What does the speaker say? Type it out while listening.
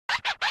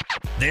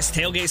This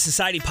Tailgate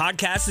Society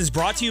podcast is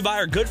brought to you by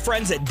our good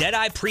friends at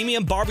Deadeye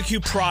Premium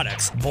Barbecue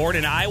Products. Born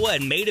in Iowa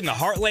and made in the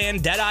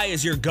heartland, Deadeye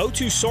is your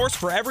go-to source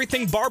for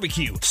everything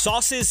barbecue.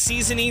 Sauces,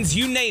 seasonings,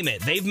 you name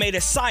it. They've made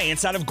a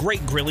science out of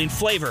great grilling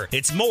flavor.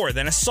 It's more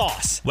than a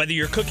sauce. Whether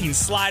you're cooking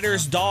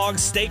sliders,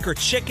 dogs, steak, or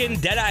chicken,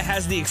 Deadeye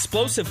has the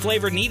explosive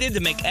flavor needed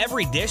to make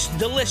every dish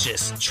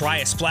delicious. Try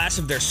a splash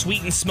of their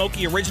sweet and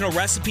smoky original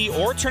recipe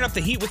or turn up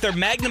the heat with their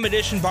Magnum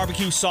Edition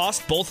barbecue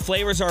sauce. Both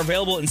flavors are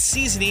available in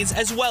seasonings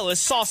as well as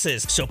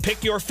sauces. So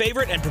pick your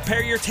favorite and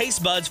prepare your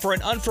taste buds for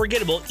an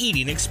unforgettable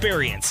eating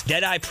experience.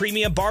 Deadeye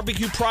Premium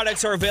Barbecue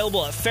Products are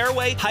available at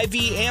Fairway,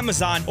 Hy-Vee,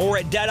 Amazon, or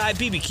at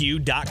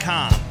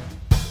DeadeyeBBQ.com.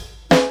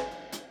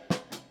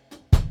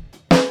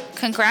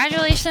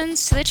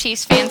 Congratulations to the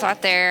Chiefs fans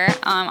out there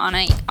on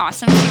an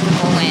awesome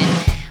Super Bowl win.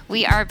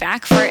 We are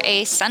back for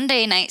a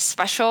Sunday night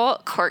special,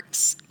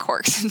 corks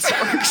and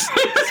sporks.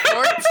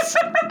 Sports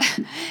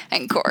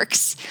and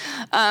corks.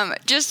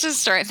 Just to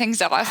start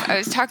things off, I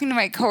was talking to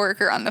my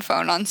coworker on the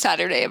phone on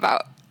Saturday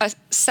about a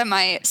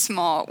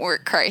semi-small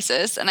work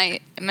crisis, and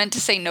I meant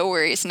to say no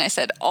worries, and I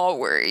said all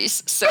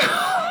worries. So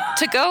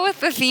to go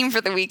with the theme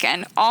for the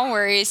weekend, all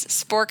worries,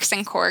 sporks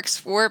and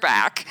corks, we're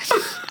back.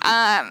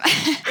 I'm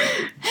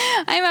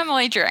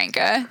Emily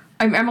Duranka.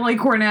 I'm Emily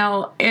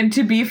Cornell, and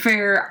to be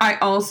fair, I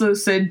also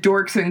said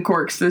dorks and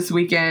corks this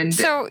weekend.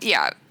 So,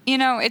 yeah,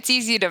 it's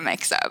easy to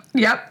mix up.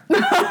 Yep.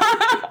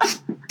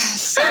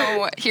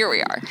 So, here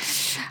we are.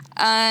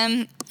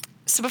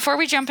 So before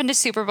we jump into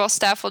Super Bowl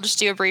stuff, we'll just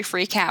do a brief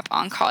recap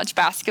on college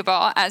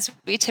basketball as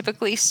we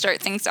typically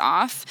start things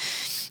off.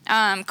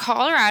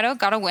 Colorado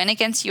got a win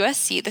against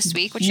USC this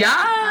week, which is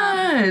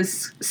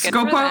good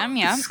for them,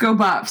 yeah.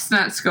 Scope-ups,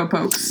 not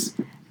scope-pokes.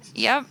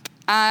 Yep.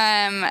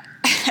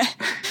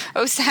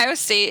 Ohio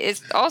State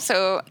is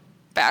also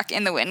back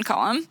in the win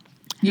column.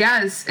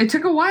 Yes, it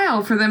took a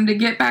while for them to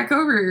get back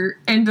over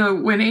into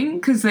winning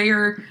because they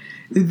are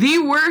the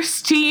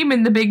worst team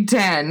in the Big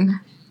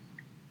Ten.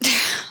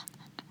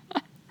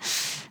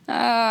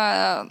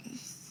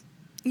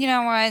 You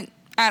know what?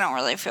 I don't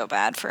really feel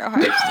bad for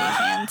Ohio State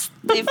fans.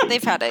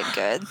 They've had it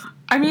good.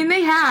 I mean,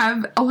 they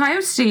have. Ohio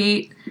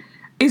State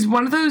is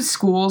one of those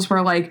schools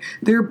where, like,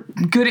 they're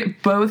good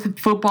at both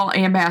football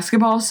and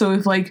basketball. So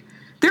if, like,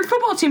 their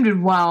football team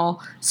did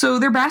well, so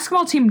their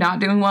basketball team not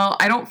doing well,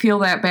 I don't feel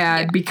that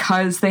bad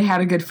because they had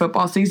a good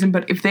football season.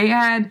 But if they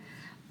had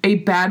a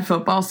bad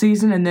football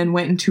season and then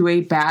went into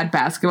a bad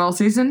basketball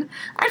season,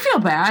 I'd feel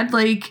bad.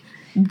 Like,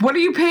 what are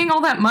you paying all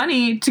that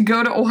money to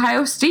go to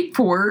Ohio State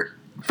for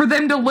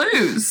them to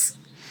lose?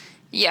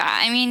 Yeah,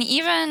 I mean,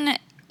 even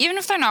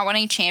if they're not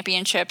winning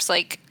championships,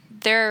 like,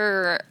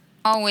 they're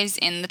always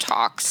in the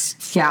talks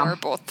for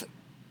both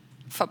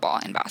football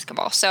and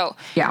basketball. So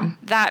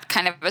that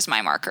kind of is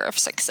my marker of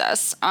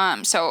success.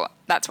 So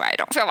that's why I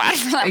don't feel bad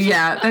for them.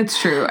 Yeah,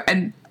 that's true.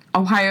 And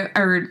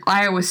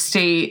Iowa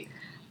State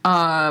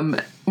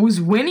was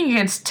winning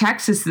against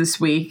Texas this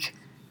week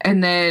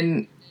and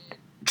then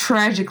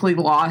tragically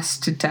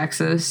lost to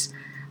Texas.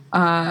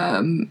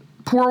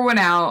 Pour one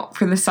out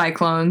for the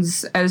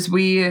Cyclones as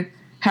we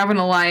have an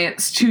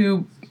alliance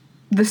to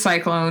the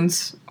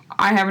Cyclones.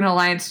 I have an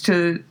alliance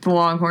to the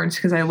Longhorns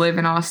because I live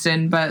in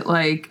Austin, but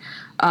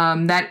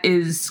that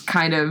is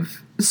kind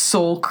of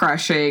soul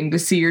crushing to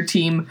see your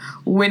team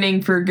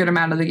winning for a good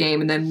amount of the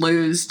game and then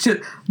lose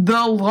to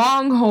the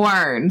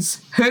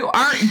Longhorns, who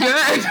aren't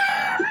good.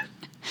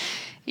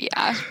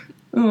 Yeah.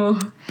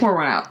 Oh, pour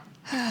one out.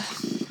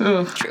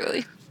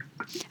 Truly.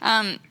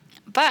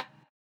 But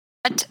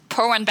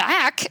pour one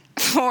back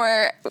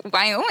for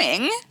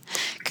Wyoming.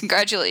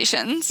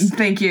 Congratulations.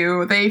 Thank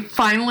you. They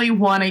finally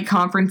won a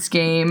conference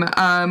game.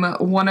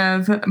 One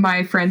of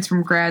my friends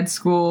from grad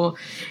school,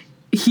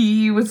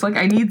 he was like,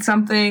 I need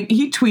something.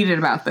 He tweeted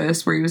about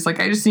this where he was like,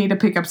 I just need to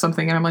pick up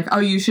something. And I'm like, oh,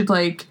 you should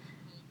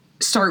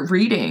start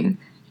reading.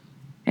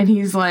 And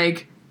he's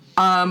like,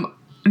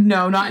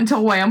 no, not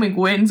until Wyoming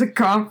wins a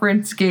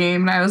conference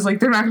game. And I was like,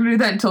 they're not going to do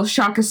that until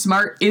Shaka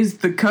Smart is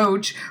the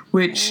coach,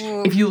 which,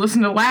 if you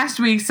listen to last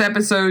week's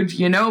episode,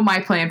 you know my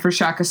plan for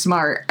Shaka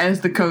Smart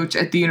as the coach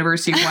at the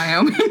University of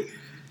Wyoming.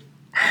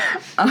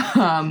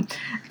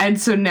 And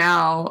so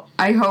now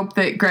I hope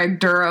that Greg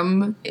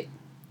Durham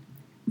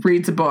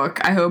reads a book.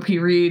 I hope he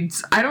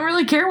reads, I don't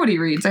really care what he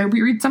reads. I hope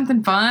he reads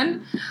something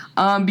fun,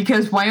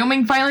 because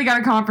Wyoming finally got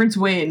a conference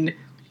win.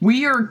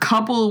 We are a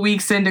couple of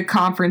weeks into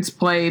conference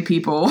play,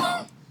 people.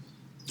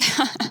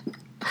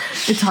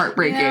 It's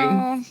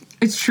heartbreaking.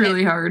 It's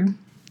truly hard.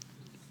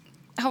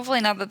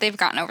 Hopefully now that they've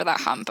gotten over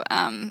that hump,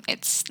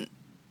 it's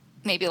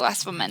maybe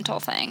less of a mental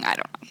thing. I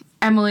don't know.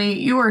 Emily,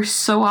 you are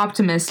so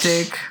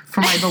optimistic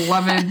for my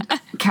beloved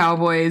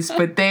Cowboys,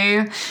 but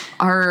they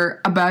are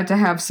about to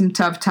have some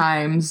tough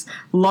times.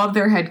 Love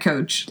their head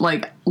coach.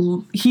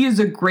 He is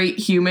a great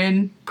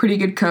human, pretty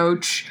good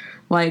coach.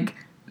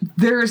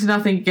 There's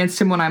nothing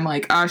against him when I'm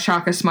like,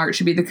 Shaka Smart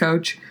should be the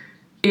coach.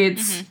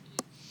 It's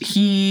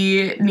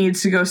he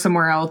needs to go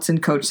somewhere else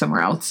and coach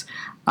somewhere else.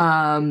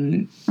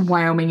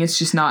 Wyoming is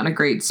just not in a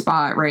great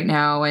spot right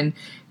now, and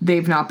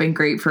they've not been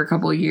great for a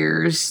couple of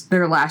years.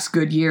 Their last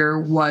good year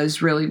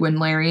was really when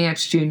Larry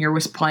Nance Jr.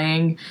 was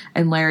playing,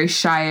 and Larry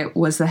Shyatt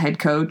was the head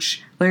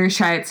coach. Larry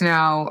Shyatt's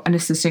now an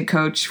assistant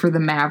coach for the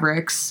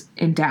Mavericks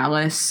in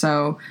Dallas,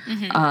 so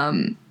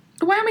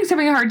Wyoming's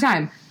having a hard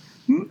time.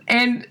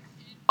 And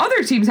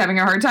other teams having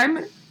a hard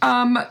time.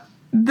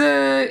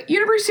 The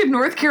University of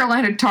North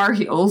Carolina Tar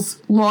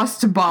Heels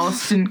lost to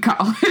Boston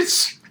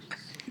College.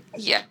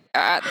 Yeah,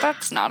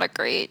 that's not a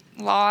great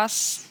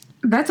loss.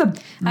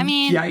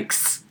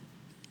 Yikes.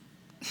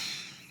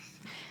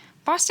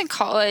 Boston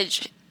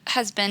College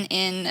has been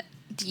in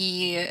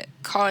the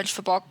college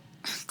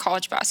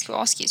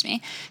basketball,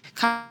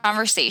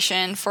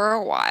 conversation for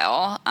a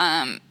while.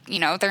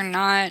 They're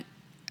not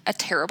a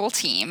terrible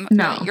team.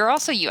 No. But you're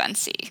also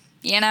UNC,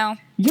 Yeah,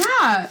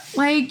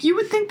 you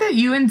would think that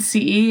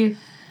UNC...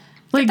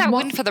 that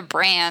win for the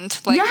brand.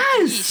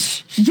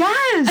 Yes!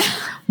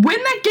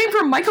 Win that game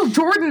from Michael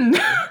Jordan!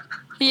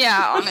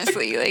 Yeah,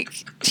 honestly,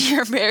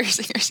 you're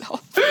embarrassing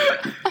yourself.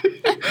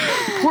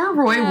 Poor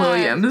Roy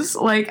Williams.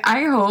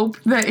 I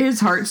hope that his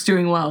heart's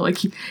doing well.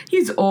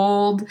 He's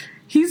old.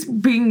 He's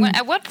being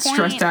at what point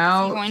stressed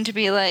out. Is he going to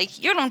be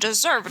like, you don't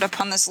deserve it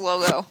upon this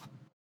logo?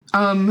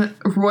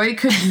 Roy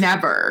could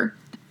never.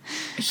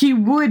 He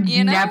would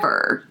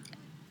never.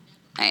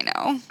 I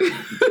know.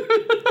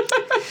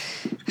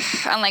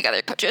 Unlike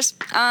other coaches.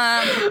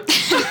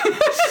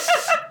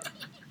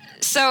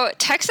 So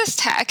Texas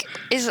Tech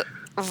is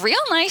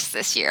real nice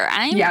this year.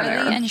 I'm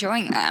really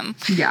enjoying them.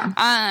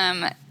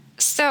 Yeah.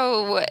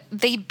 So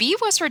they beat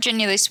West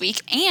Virginia this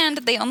week, and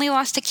they only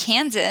lost to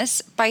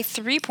Kansas by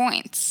 3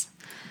 points.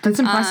 That's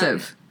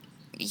impressive.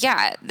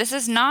 Yeah, this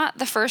is not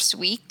the first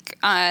week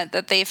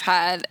that they've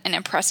had an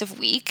impressive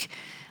week.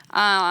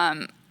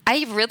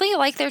 I really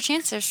like their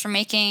chances for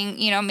making,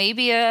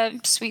 maybe a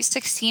Sweet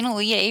 16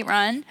 Elite 8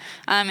 run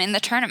in the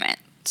tournament.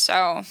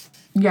 So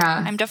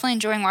yeah, I'm definitely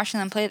enjoying watching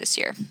them play this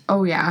year.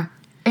 Oh yeah,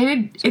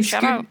 and it's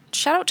shout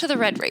out to the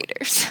Red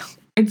Raiders.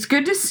 It's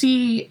good to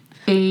see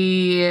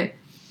a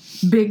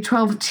Big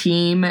 12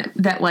 team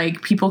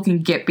that people can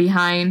get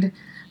behind.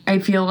 I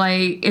feel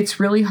like it's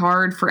really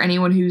hard for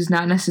anyone who's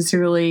not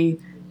necessarily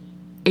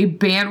a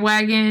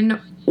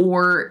bandwagon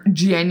or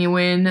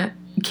genuine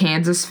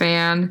Kansas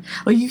fan.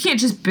 You can't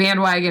just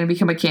bandwagon and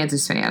become a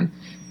Kansas fan.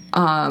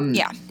 And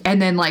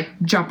then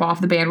jump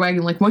off the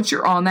bandwagon. Once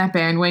you're on that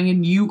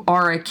bandwagon, you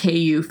are a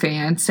KU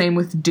fan. Same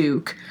with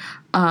Duke.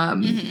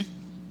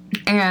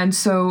 And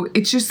so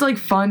it's just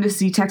fun to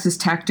see Texas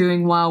Tech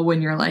doing well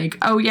when you're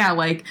oh yeah,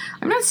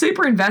 I'm not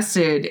super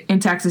invested in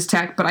Texas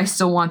Tech, but I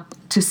still want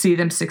to see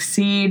them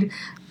succeed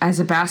as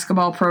a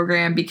basketball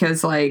program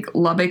because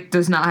Lubbock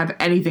does not have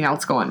anything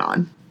else going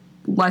on.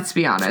 Let's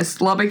be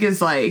honest. Lubbock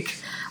is I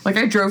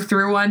drove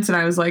through once and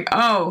I was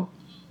oh,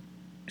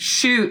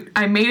 shoot,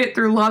 I made it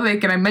through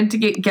Lubbock and I meant to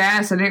get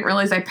gas. I didn't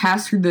realize I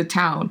passed through the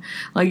town.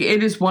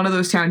 It is one of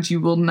those towns you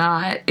will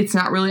not, it's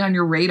not really on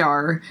your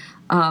radar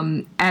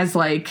as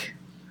an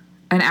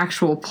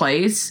actual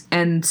place.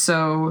 And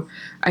so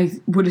I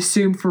would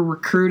assume for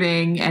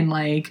recruiting and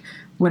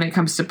when it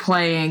comes to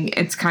playing,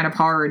 it's kind of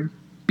hard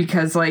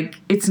because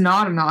it's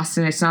not an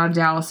Austin, it's not a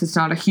Dallas, it's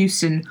not a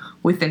Houston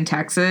within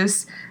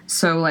Texas.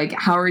 So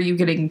how are you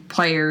getting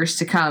players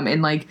to come?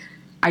 And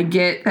I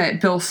get that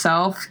Bill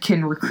Self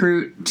can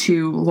recruit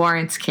to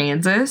Lawrence,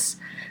 Kansas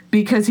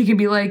because he can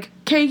be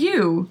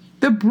KU,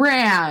 the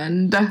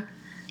brand.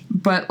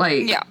 But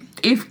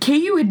if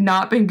KU had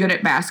not been good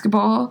at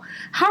basketball,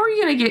 how are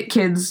you going to get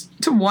kids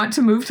to want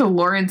to move to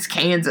Lawrence,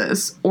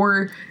 Kansas?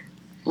 Or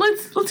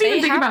let's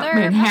even think about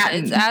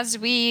Manhattan. Methods, as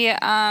we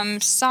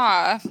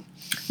saw.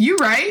 You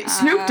right,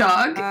 Snoop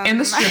Dogg and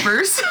the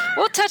strippers.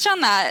 We'll touch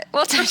on that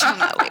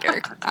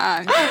later.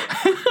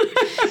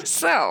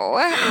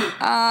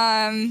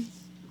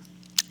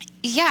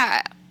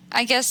 Yeah,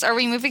 I guess, are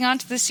we moving on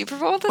to the Super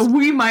Bowl this week?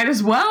 We might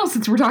as well,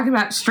 since we're talking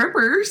about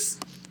strippers.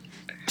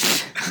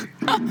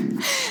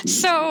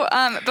 So,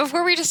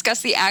 before we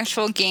discuss the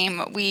actual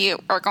game, we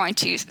are going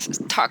to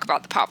talk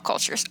about the pop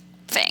culture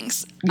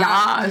things.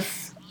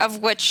 Yes.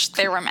 Of which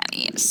there were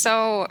many.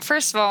 So,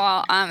 first of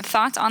all,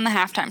 thoughts on the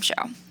halftime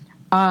show?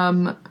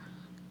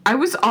 I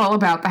was all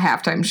about the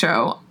halftime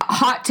show.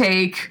 Hot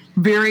take,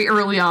 very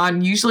early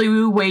on. Usually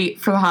we wait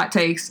for the hot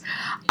takes.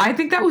 I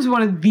think that was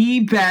one of the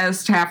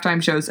best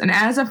halftime shows. And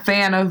as a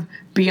fan of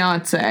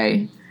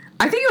Beyonce,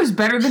 I think it was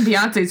better than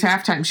Beyonce's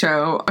halftime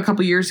show a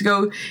couple years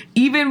ago.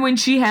 Even when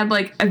she had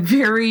a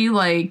very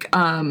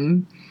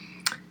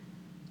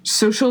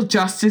social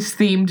justice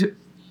themed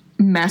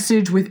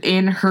message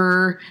within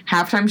her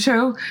halftime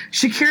show,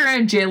 Shakira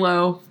and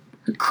J-Lo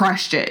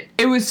crushed it.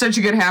 It was such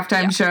a good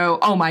halftime show.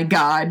 Oh my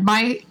god.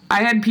 I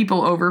had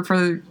people over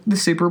for the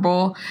Super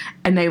Bowl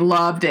and they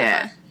loved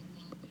it.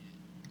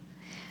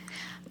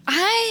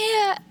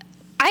 I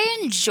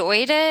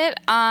enjoyed it.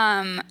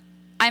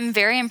 I'm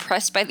very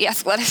impressed by the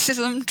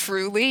athleticism,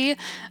 truly.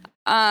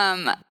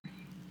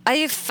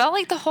 I felt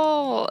like the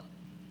whole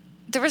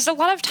there was a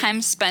lot of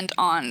time spent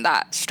on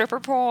that stripper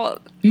pole.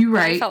 You that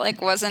right. I felt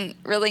like wasn't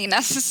really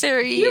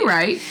necessary. You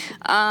right.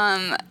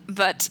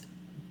 But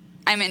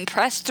I'm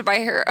impressed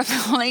by her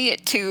ability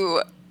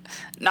to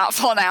not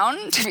fall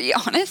down, to be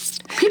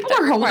honest. People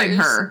That are holding requires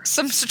her.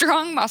 some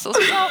strong muscles.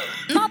 Well,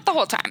 not the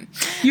whole time.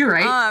 You're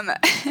right.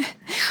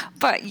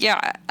 But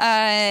yeah,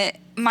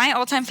 my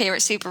all-time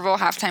favorite Super Bowl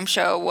halftime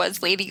show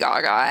was Lady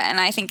Gaga, and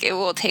I think it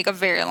will take a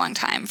very long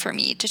time for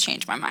me to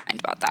change my mind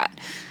about that.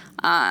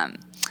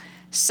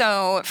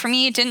 So for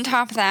me, it didn't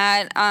top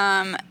that.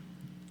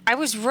 I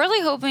was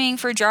really hoping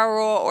for Ja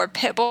Rule or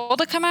Pitbull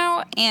to come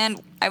out,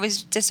 and I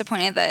was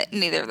disappointed that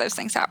neither of those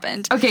things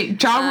happened. Okay,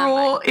 Ja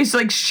Rule is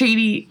like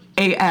shady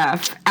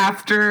AF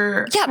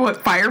after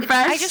what, Fyre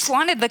Fest? I just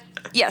wanted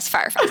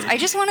Fyre Fest. I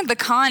just wanted the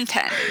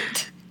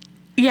content.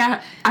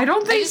 Yeah, I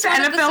don't think the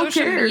NFL the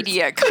social cares.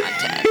 media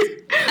content.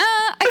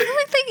 I feel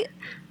like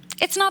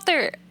it's not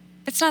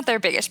their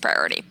biggest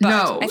priority. But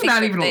No, I think not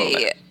that even a little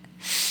bit.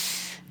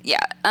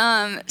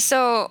 Yeah.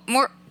 So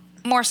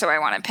more so, I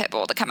wanted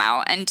Pitbull to come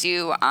out and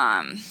do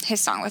his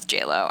song with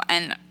J-Lo,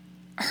 and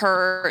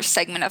her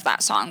segment of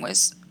that song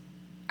was,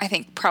 I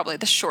think, probably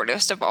the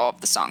shortest of all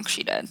of the songs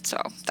she did.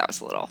 So that was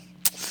a little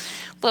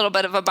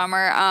bit of a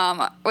bummer.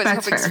 Was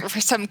That's hoping fair.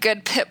 for some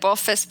good Pitbull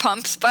fist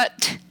pumps,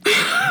 but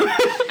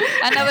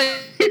another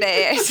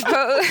day, I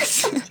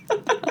suppose.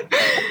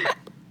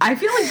 I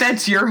feel like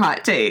that's your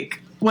hot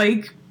take.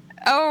 Like,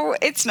 Oh,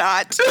 it's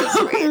not.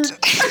 Wait.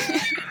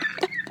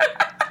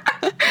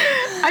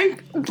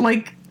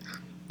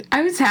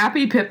 I was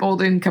happy Pitbull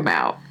didn't come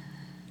out.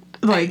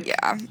 Like,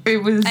 Yeah. it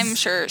was. I'm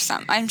sure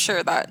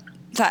that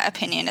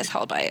opinion is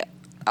held by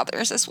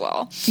others as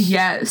well.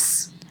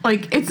 Yes.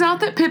 Like, it's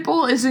not that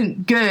Pitbull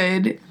isn't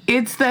good,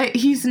 it's that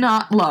he's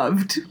not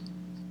loved.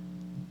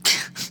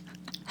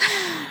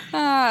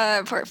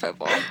 Poor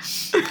Pitbull.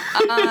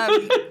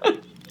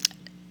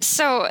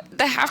 So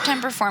the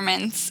halftime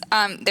performance,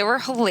 there were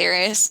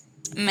hilarious,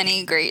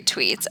 many great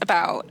tweets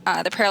about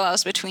the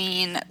parallels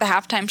between the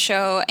halftime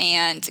show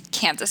and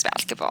Kansas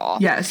basketball.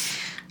 Yes.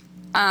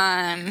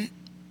 I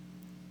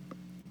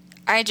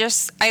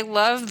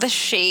love the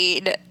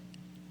shade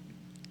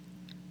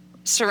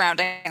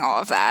surrounding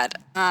all of that.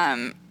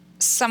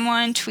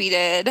 Someone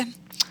tweeted,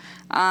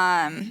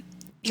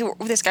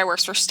 this guy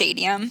works for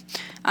Stadium,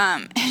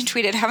 and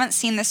tweeted, "Haven't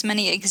seen this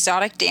many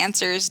exotic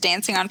dancers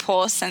dancing on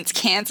poles since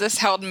Kansas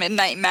held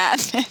Midnight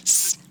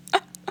Madness."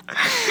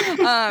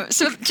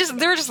 So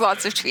there were just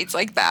lots of tweets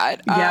like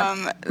that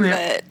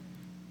that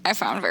I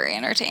found very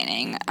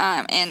entertaining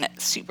and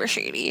super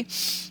shady.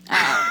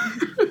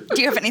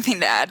 Do you have anything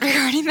to add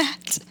regarding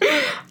that?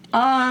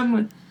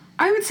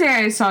 I would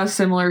say I saw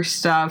similar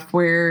stuff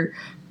where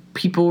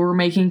people were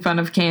making fun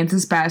of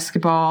Kansas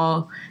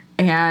basketball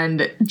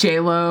and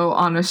J-Lo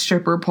on a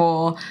stripper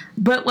pole.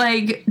 But,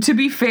 like, to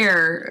be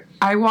fair,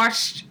 I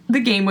watched the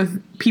game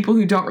with people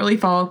who don't really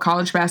follow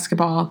college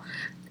basketball,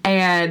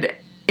 and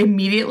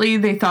immediately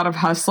they thought of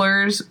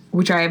Hustlers,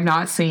 which I have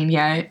not seen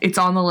yet. It's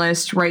on the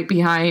list right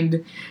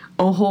behind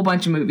a whole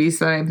bunch of movies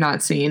that I have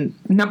not seen.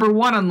 Number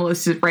one on the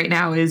list right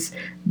now is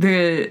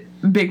The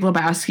Big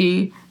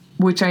Lebowski,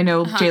 which I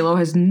know J-Lo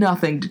has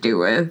nothing to do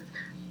with,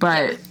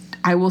 but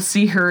I will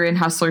see her in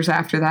Hustlers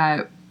after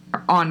that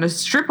on a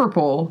stripper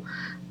pole.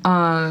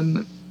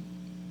 And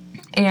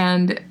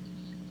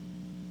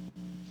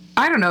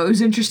I don't know, it was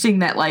interesting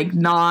that, like,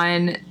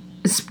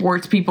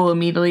 non-sports people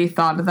immediately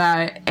thought of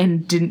that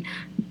and didn't,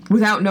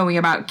 without knowing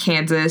about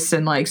Kansas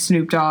and, like,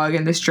 Snoop Dogg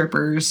and the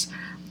strippers,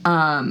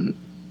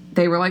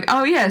 they were like,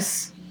 oh,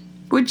 yes,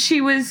 but,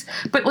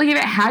 like, if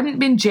it hadn't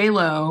been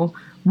J-Lo,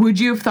 would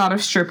you have thought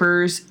of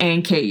strippers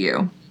and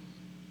KU?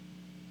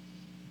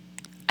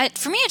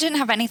 For me, it didn't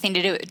have anything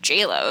to do with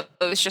J-Lo.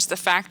 It was just the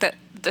fact that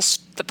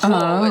the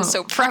pole was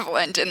so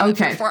prevalent in the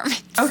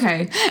performance.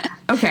 Okay.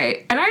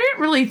 And I didn't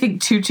really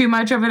think too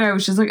much of it. I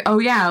was just like, oh,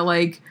 yeah,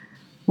 like,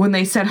 when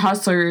they said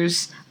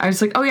Hustlers, I was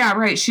like, oh, yeah,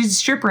 right, she's a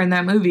stripper in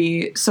that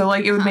movie. So,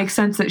 like, it would make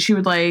sense that she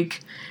would,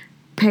 like,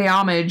 pay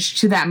homage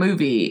to that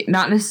movie,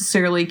 not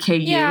necessarily KU.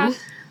 Yeah.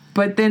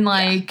 But then,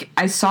 like,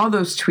 I saw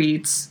those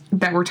tweets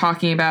that were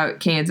talking about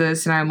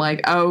Kansas, and I'm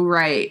like, oh,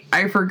 right,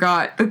 I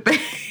forgot that they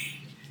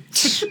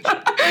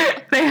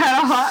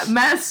had a hot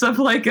mess of,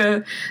 like,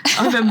 an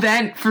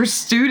event for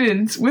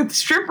students with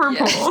stripper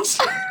poles.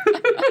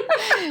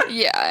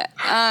 Yeah.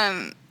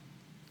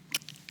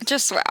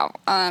 Just wow.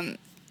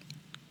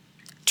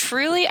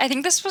 Truly, I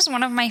think this was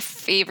one of my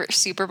favorite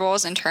Super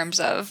Bowls in terms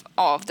of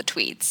all of the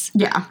tweets.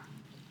 Yeah.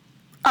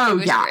 Oh, it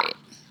was yeah. Great.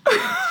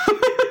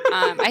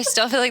 I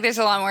still feel like there's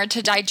a lot more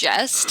to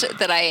digest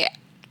that I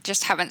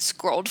just haven't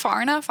scrolled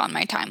far enough on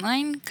my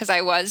timeline because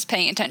I was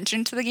paying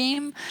attention to the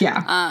game.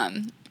 Yeah.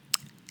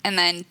 And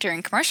then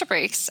during commercial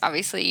breaks,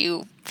 obviously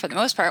you, for the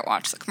most part,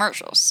 watch the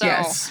commercials. So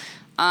yes.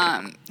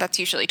 That's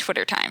usually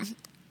Twitter time.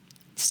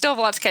 Still have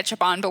a lot to catch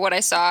up on, but what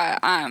I saw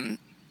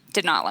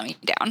did not let me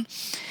down.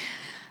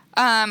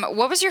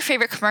 What was your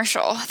favorite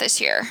commercial this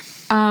year?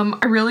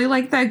 I really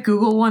like that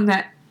Google one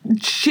that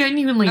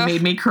genuinely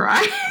made me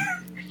cry.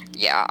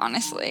 Yeah,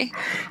 honestly.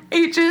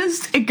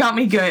 It got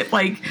me good.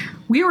 Like,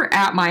 we were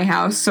at my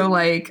house, so,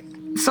 like,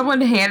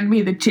 someone handed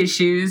me the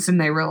tissues,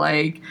 and they were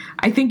like,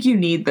 I think you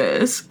need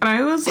this. And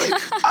I was like,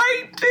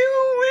 I do.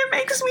 It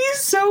makes me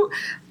so...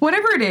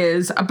 Whatever it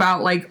is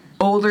about, like,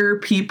 older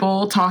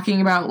people talking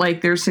about,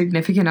 like, their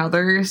significant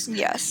others.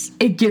 Yes.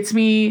 It gets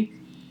me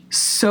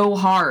so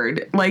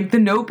hard. Like, The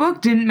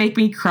Notebook didn't make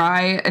me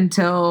cry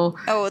until...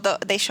 Oh,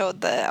 they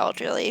showed the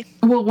elderly.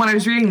 Well, when I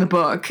was reading the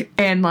book,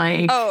 and,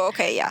 like... Oh,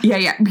 okay, yeah.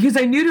 Yeah, because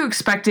I knew to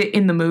expect it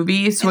in the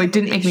movie, so it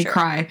didn't make me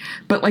cry.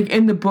 But, like,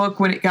 in the book,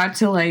 when it got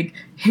to, like,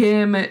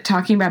 him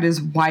talking about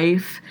his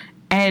wife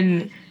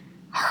and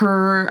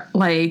her,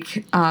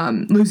 like,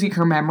 losing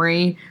her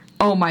memory,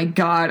 oh my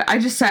god, I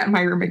just sat in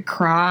my room and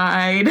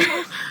cried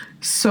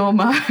so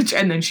much.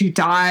 And then she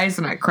dies,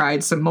 and I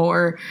cried some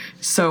more.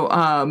 So,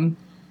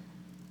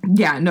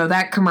 yeah, no,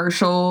 that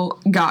commercial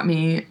got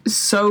me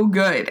so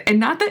good. And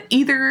not that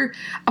either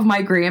of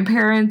my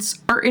grandparents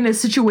are in a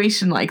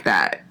situation like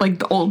that. Like,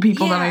 the old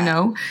people that I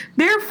know,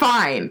 they're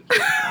fine.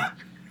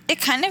 It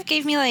kind of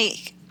gave me,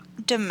 like,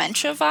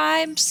 dementia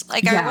vibes.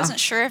 Like, I wasn't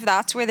sure if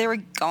that's where they were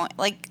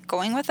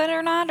going with it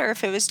or not, or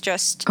if it was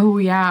just... Oh,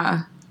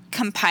 yeah.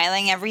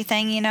 compiling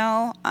everything, you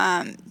know,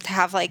 to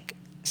have, like,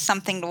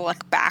 something to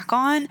look back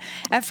on.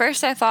 At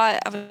first, I thought,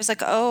 I was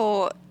like,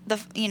 oh...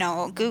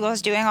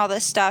 Google's doing all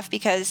this stuff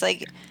because,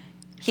 like,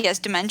 he has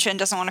dementia and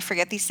doesn't want to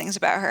forget these things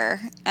about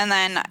her. And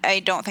then I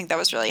don't think that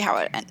was really how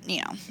it,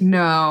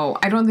 No,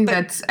 I don't think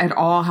that's at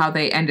all how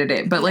they ended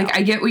it. But, like,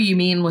 I get what you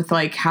mean with,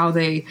 like, how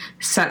they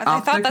set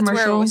up the commercial. I thought that's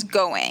where it was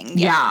going.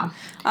 Yeah.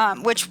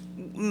 Which,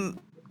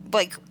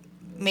 like,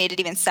 made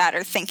it even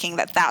sadder thinking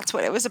that that's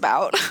what it was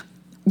about.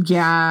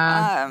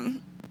 Yeah.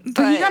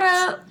 But he got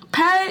a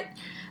pet.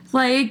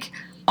 Like,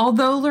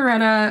 although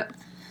Loretta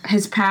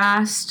has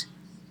passed...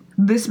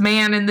 This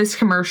man in this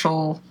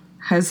commercial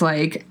has,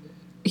 like,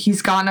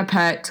 he's gotten a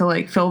pet to,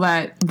 like, fill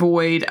that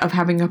void of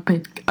having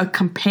a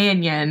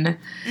companion.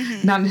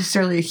 Mm-hmm. Not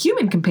necessarily a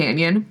human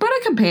companion, but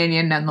a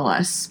companion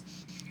nonetheless.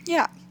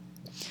 Yeah.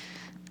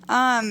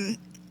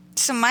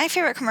 So my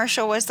favorite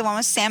commercial was the one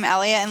with Sam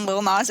Elliott and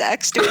Lil Nas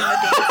X doing the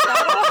dance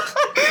battle.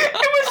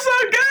 It was so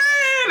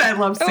good! I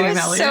love Sam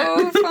Elliott.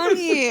 It was so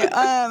funny.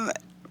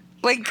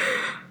 Like,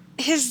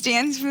 his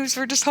dance moves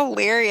were just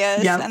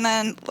hilarious. Yep. And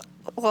then...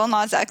 Lil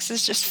Nas X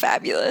is just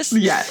fabulous.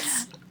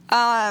 Yes.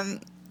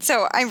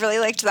 So I really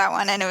liked that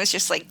one, and it was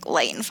just, like,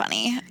 light and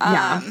funny.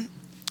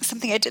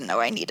 Something I didn't know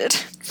I needed.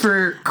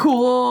 For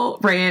Cool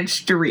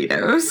Ranch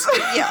Doritos.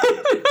 Yeah.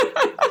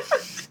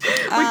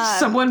 Which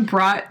someone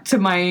brought to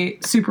my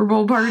Super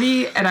Bowl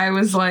party, and I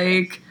was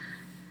like,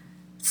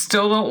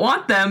 still don't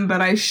want them,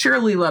 but I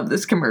surely love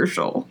this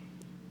commercial.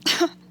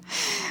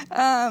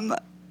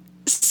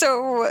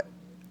 So,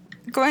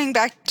 going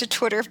back to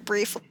Twitter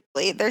briefly,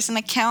 there's an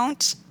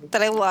account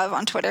that I love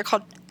on Twitter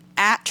called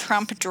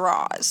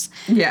 @TrumpDraws.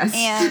 Yes.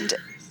 And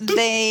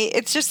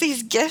it's just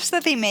these GIFs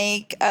that they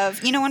make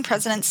of, when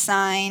presidents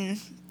sign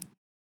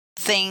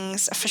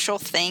things, official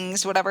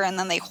things, whatever, and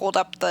then they hold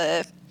up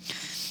the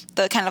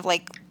kind of,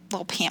 like,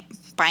 little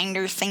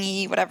binder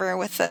thingy, whatever,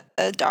 with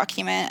the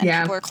document,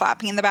 and people are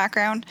clapping in the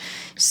background.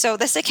 So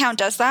this account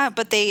does that,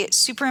 but they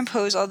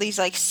superimpose all these,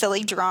 like,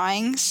 silly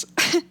drawings.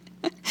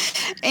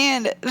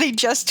 And they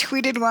just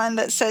tweeted one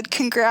that said,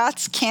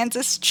 "Congrats,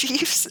 Kansas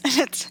Chiefs."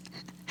 And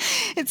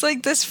it's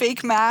like this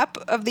fake map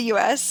of the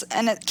U.S.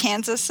 and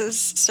Kansas is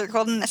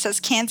circled, and it says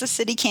Kansas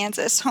City,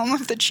 Kansas, home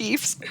of the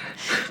Chiefs.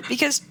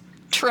 Because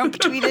Trump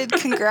tweeted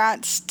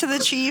congrats to the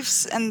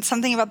Chiefs and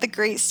something about the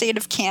great state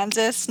of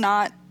Kansas,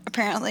 not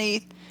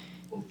apparently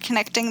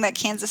connecting that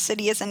Kansas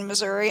City is in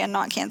Missouri and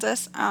not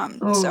Kansas.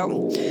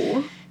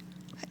 So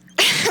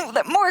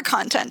that more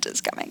content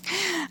is coming.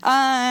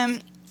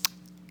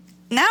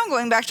 Now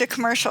going back to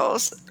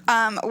commercials,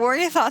 what are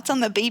your thoughts on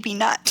the baby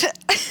nut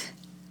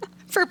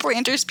for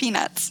Planters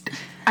Peanuts?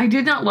 I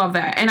did not love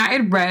that. And I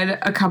had read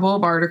a couple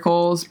of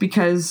articles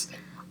because,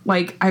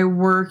 like, I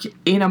work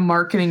in a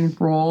marketing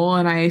role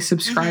and I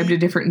subscribe to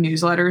different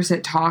newsletters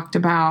that talked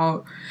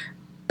about,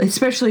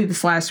 especially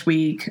this last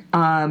week,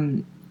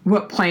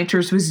 what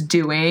Planters was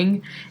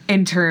doing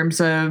in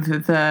terms of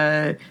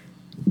the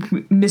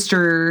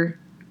Mr.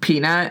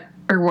 Peanut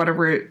or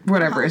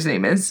whatever his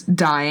name is,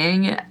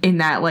 dying in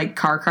that, like,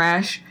 car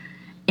crash.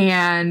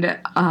 And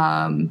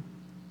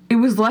it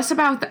was less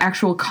about the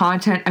actual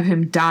content of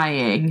him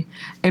dying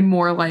and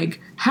more like,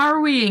 how are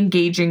we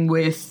engaging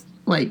with,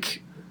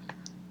 like,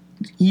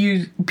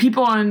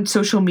 people on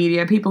social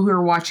media, people who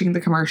are watching the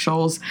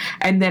commercials.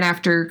 And then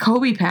after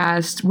Kobe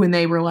passed, when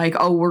they were like,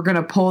 oh, we're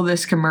gonna pull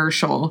this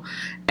commercial.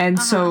 And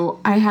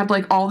so I had,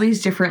 like, all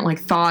these different, like,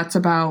 thoughts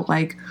about,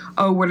 like,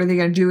 oh, what are they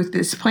gonna do with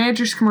this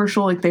Planters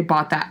commercial? Like, they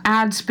bought that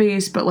ad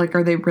space, but, like,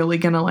 are they really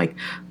gonna, like,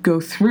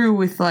 go through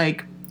with,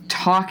 like,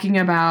 talking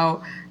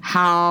about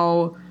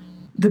how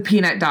the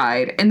peanut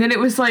died? And then it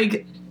was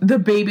like the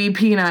baby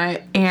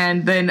peanut,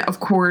 and then of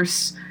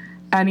course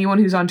anyone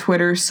who's on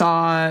Twitter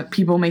saw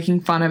people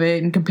making fun of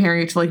it and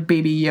comparing it to, like,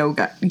 baby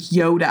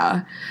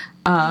Yoda.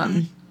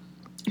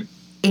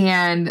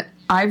 And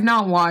I've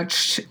not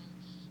watched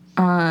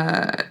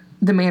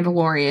The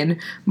Mandalorian.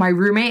 My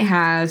roommate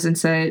has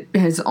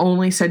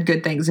only said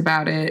good things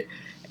about it.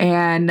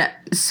 And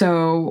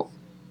so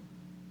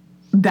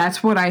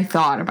that's what I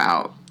thought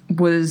about,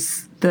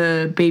 was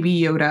the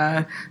Baby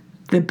Yoda,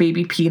 the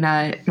Baby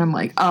Peanut. And I'm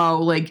like, oh,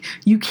 like,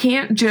 you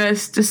can't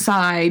just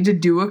decide to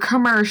do a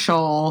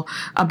commercial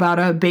about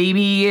a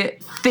baby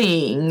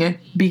thing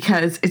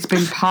because it's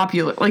been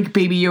popular. Like,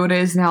 Baby Yoda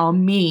is now a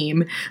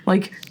meme.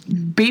 Like,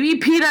 Baby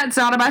Peanut's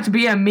not about to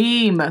be a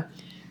meme.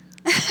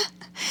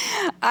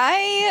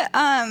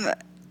 I,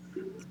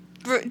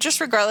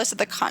 just regardless of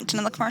the content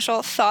of the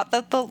commercial, thought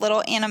that the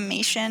little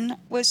animation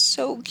was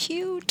so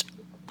cute.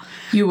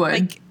 You would.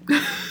 Like,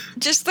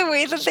 just the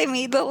way that they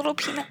made the little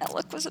peanut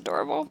look was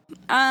adorable.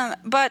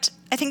 But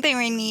I think they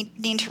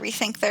need to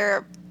rethink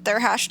their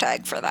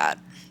hashtag for that.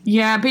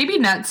 Yeah, Baby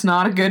Nut's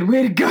not a good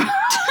way to go.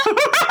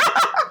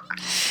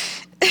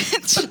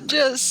 It's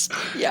just,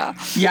 yeah.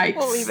 Yikes.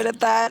 We'll leave it at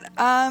that.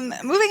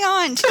 Moving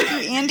on to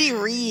Andy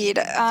Reid.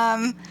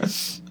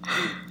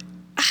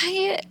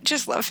 I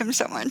just love him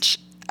so much.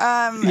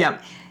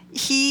 Yep.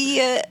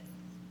 It's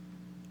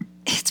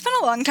been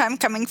a long time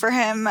coming for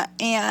him,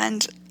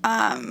 and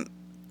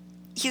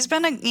he's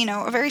been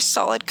a very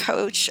solid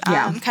coach.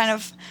 Yeah. Kind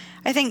of,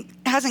 I think,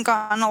 hasn't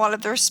gotten a lot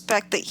of the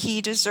respect that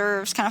he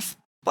deserves. Kind of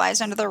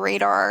flies under the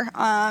radar.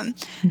 And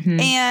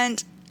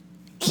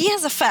he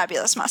has a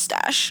fabulous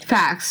mustache.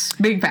 Facts.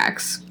 Big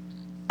facts.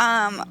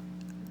 I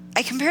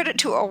compared it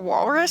to a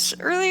walrus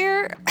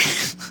earlier.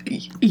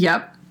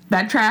 Yep.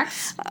 That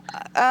tracks.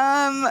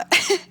 And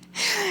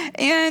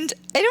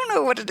I don't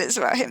know what it is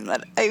about him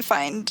that I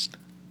find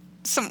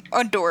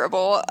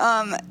adorable.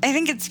 I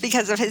think it's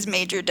because of his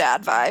major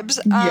dad vibes.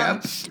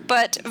 Yep.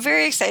 But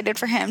very excited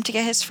for him to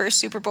get his first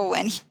Super Bowl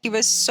win. He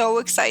was so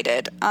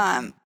excited.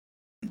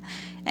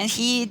 And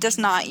he does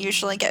not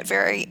usually get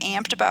very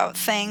amped about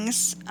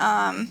things.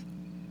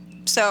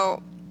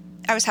 So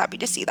I was happy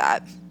to see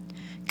that.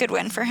 Good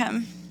win for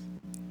him.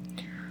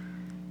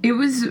 It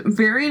was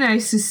very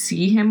nice to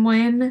see him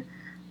win.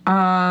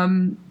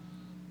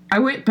 I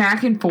went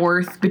back and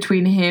forth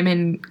between him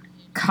and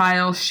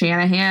Kyle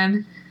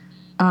Shanahan.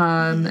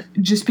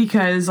 Just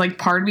because, like,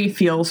 part of me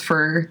feels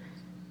for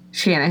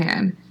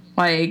Shanahan.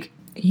 Like,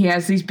 he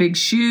has these big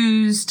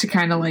shoes to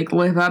kind of, like,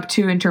 live up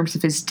to in terms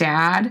of his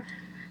dad.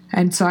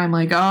 And so I'm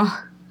like,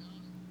 oh,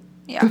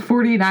 yeah. The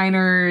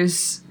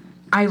 49ers.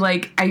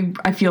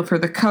 I feel for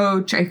the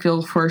coach. I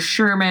feel for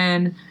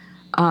Sherman.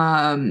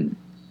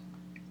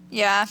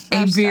 Yeah.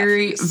 A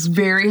very,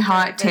 very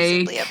hot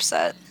take.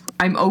 Upset.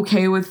 I'm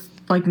okay with,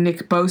 like,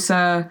 Nick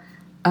Bosa.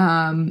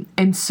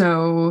 And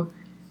so,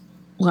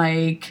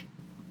 like,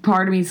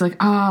 part of me is like,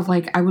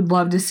 I would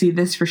love to see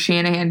this for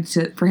Shanahan,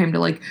 for him to,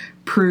 like,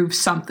 prove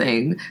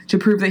something, to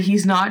prove that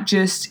he's not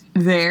just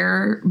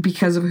there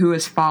because of who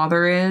his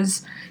father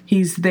is.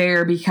 He's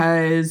there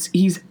because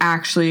he's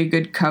actually a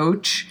good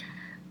coach.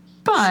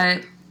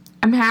 But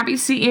I'm happy to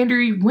see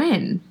Andrew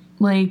win.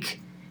 Like,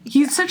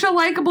 he's such a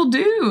likable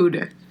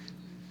dude.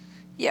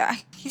 Yeah,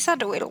 he's had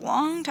to wait a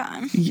long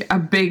time. Yeah,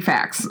 big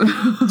facts.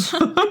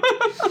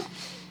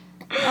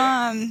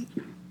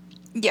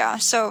 Yeah,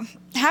 so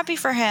happy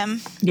for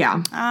him.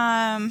 Yeah.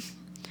 I'm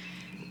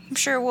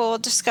sure we'll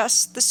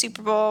discuss the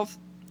Super Bowl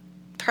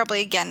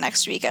probably again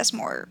next week as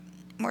more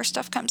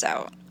stuff comes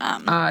out.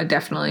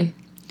 Definitely.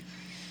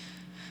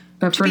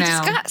 But for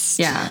now, discussed.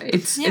 Yeah,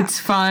 it's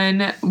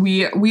fun.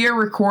 We are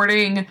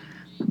recording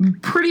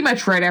pretty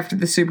much right after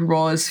the Super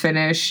Bowl is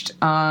finished.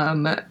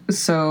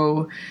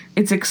 So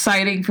it's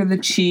exciting for the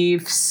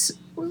Chiefs.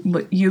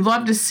 You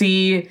love to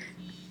see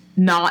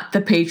not the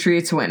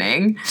Patriots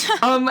winning.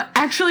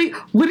 Actually,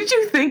 what did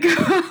you think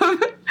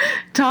of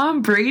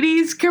Tom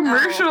Brady's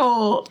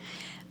commercial?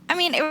 I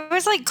mean, it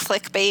was like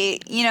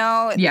clickbait, you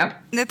know? Yep.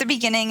 At the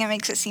beginning, it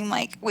makes it seem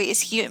like, wait, is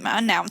he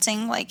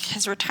announcing, like,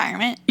 his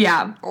retirement?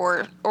 Yeah.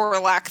 Or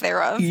lack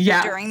thereof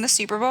during the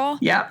Super Bowl?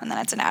 Yeah. And then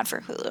it's an ad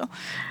for Hulu.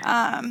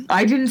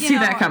 I didn't see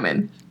that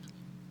coming.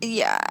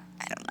 Yeah,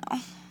 I don't know.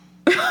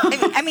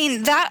 I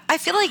mean, I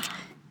feel like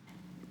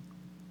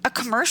a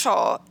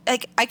commercial,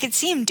 like, I could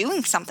see him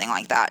doing something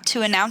like that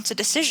to announce a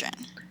decision.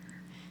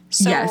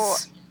 So,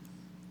 yes.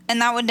 And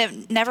that would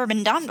have never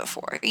been done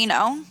before, you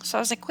know? So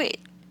I was like,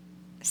 wait.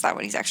 Is that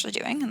what he's actually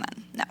doing? And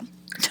then, no.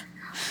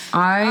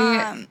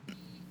 I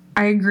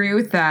agree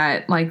with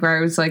that. Like, where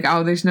I was like,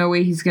 oh, there's no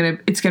way it's going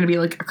to be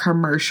like a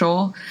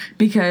commercial.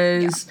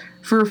 Because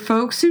for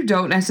folks who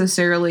don't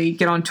necessarily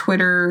get on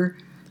Twitter,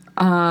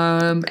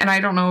 and I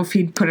don't know if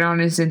he'd put it on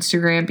his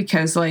Instagram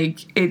because, like,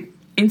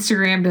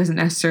 Instagram doesn't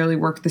necessarily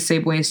work the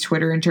same way as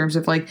Twitter in terms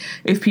of, like,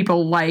 if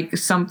people like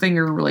something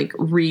or, like,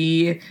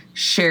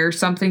 re-share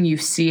something, you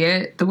see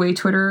it the way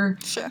Twitter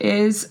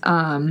is.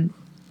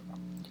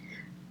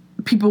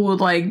 People would,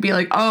 like, be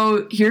like,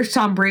 oh, here's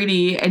Tom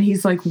Brady, and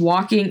he's, like,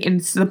 walking,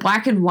 and it's the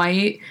black and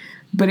white,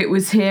 but it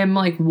was him,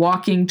 like,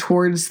 walking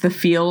towards the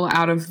field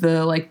out of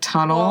the, like,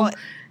 tunnel. Well,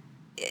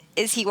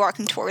 is he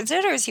walking towards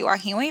it, or is he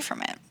walking away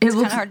from it? It's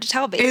kind of hard to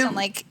tell based on,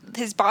 like,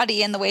 his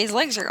body and the way his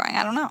legs are going.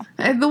 I don't know.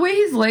 And the way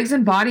his legs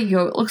and body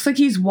go, it looks like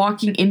he's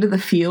walking into the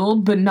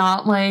field, but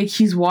not like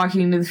he's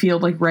walking into the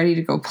field like ready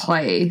to go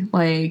play.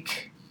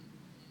 Like,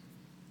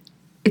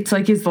 it's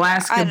like his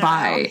last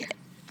goodbye.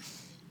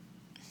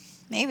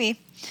 Maybe.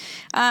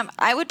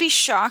 I would be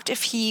shocked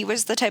if he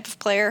was the type of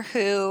player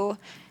who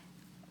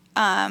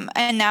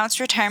announced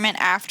retirement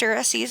after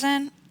a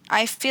season.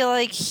 I feel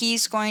like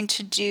he's going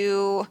to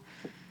do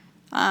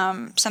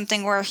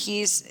something where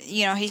he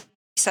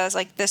says,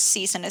 like, this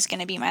season is going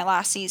to be my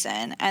last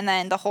season, and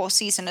then the whole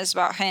season is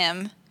about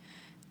him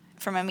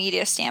from a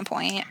media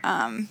standpoint.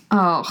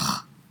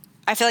 Oh.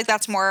 I feel like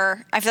that's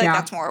more. I feel like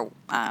that's more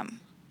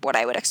what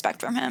I would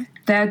expect from him.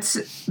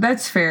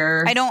 That's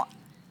fair.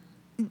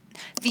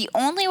 The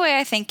only way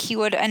I think he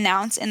would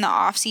announce in the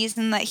off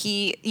season that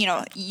he,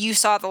 you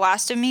saw the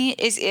last of me,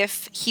 is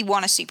if he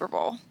won a Super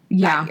Bowl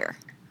that year.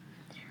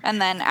 And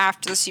then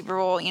after the Super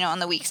Bowl, in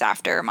the weeks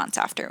after, months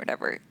after,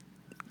 whatever,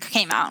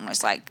 came out and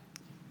was like,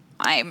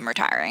 I'm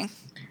retiring.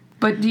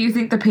 But do you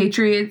think the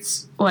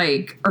Patriots,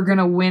 like, are going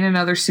to win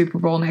another Super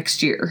Bowl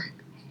next year?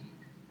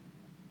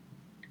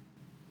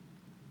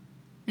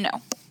 No.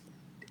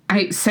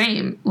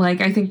 Same.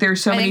 Like, I think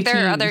there's so many teams. I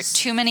think there are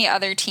too many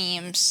other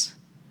teams.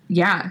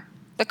 Yeah.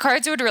 The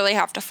Cards would really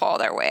have to fall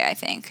their way, I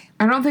think.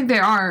 I don't think they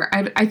are.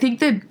 I think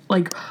that,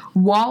 like,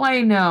 while I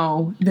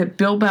know that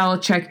Bill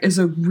Belichick is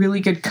a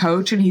really good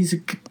coach and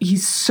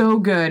he's so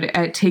good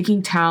at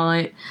taking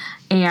talent,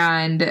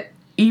 and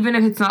even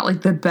if it's not,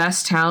 like, the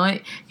best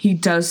talent, he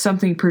does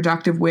something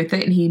productive with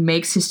it and he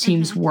makes his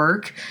teams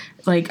work.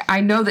 Like, I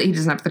know that he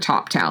doesn't have the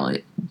top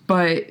talent,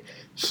 but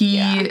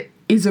he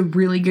is a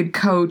really good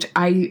coach.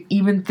 I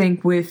even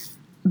think with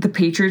the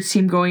Patriots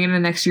team going into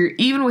next year,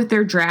 even with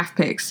their draft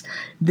picks,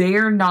 they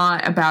are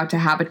not about to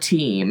have a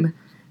team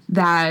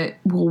that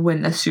will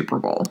win the Super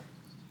Bowl.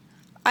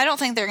 I don't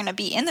think they're going to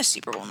be in the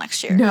Super Bowl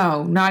next year.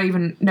 No, not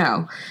even,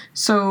 no.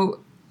 So,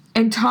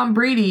 and Tom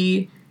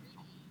Brady,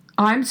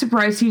 I'm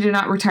surprised he did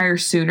not retire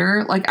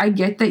sooner. Like, I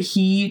get that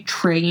he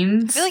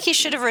trains. I feel like he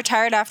should have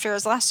retired after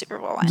his last Super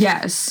Bowl win.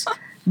 Yes.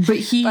 But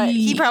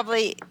he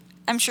probably,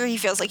 I'm sure he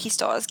feels like he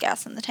still has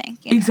gas in the tank.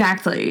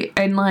 Exactly.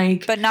 And,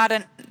 like, but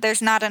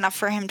there's not enough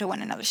for him to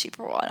win another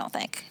Super Bowl, I don't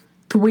think.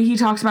 The way he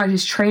talks about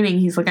his training,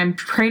 he's like, I'm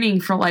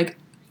training for, like,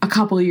 a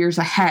couple of years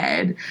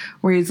ahead,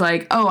 where he's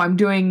like, oh, I'm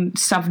doing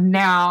stuff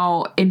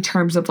now in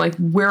terms of, like,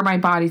 where my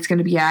body's going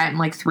to be at in,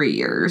 like, 3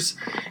 years.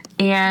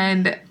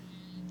 And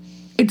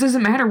it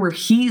doesn't matter where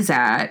he's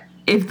at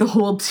if the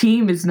whole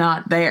team is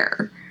not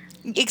there.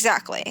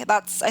 Exactly.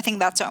 I think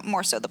that's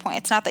more so the point.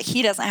 It's not that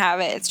he doesn't have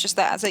it. It's just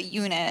that as a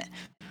unit,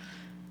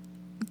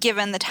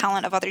 given the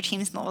talent of other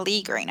teams in the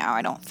league right now,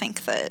 I don't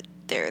think that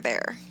they're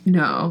there.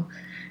 No.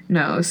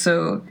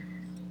 So,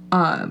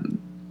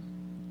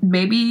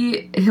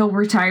 maybe he'll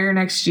retire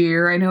next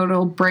year. I know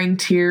it'll bring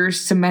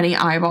tears to many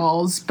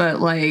eyeballs,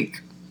 but,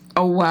 like,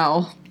 oh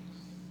well.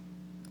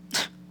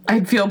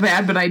 I'd feel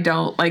bad, but I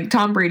don't. Like,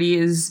 Tom Brady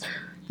is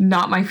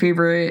not my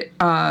favorite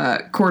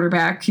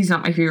quarterback. He's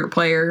not my favorite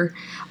player.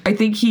 I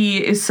think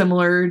he is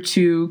similar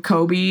to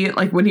Kobe.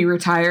 Like, when he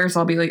retires,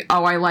 I'll be like,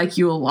 oh, I like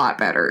you a lot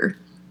better.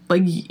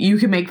 Like, you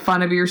can make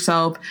fun of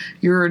yourself.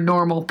 You're a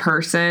normal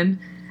person.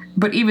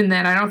 But even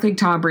then, I don't think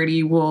Tom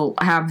Brady will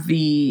have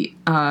the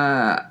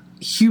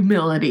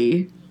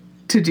humility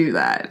to do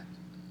that.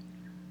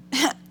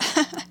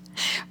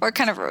 We're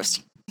kind of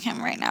roasting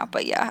him right now,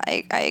 but yeah,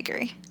 I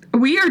agree.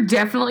 We are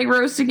definitely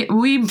roasting it.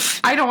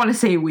 I don't want to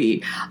say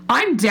we.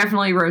 I'm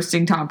definitely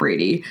roasting Tom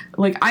Brady.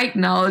 Like, I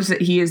acknowledge that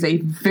he is a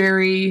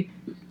very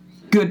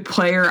good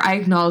player. I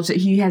acknowledge that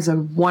he has a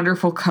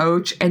wonderful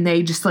coach and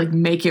they just, like,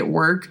 make it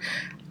work.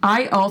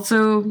 I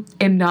also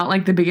am not,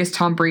 like, the biggest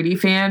Tom Brady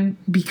fan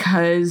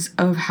because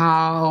of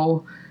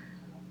how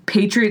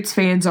Patriots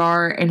fans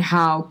are and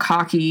how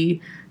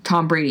cocky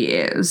Tom Brady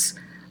is.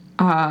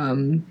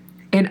 And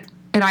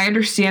I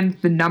understand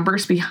the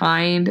numbers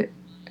behind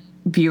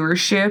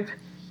viewership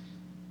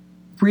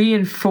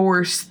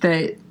reinforce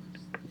that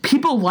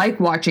people like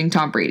watching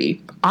Tom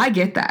Brady. I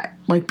get that.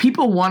 Like,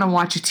 people want to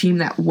watch a team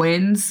that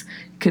wins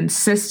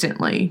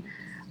consistently.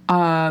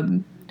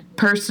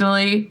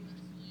 Personally,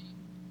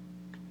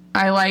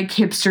 I like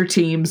hipster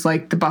teams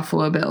like the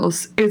Buffalo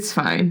Bills. It's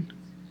fine.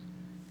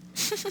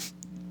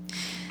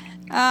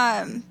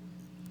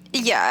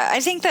 Yeah, I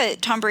think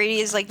that Tom Brady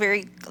is, like,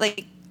 very,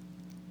 like,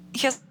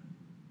 he has,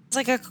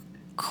 like, I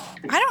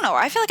don't know.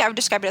 I feel like I would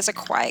describe it as a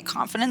quiet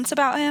confidence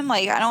about him.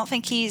 Like, I don't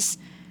think he's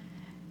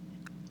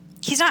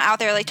not out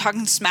there, like,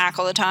 talking smack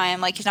all the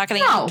time. Like, he's not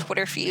going to get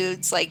Twitter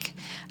feuds. Like,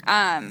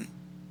 but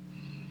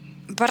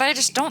I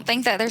just don't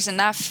think that there's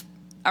enough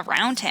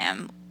around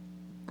him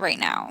right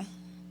now.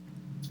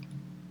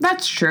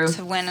 That's true.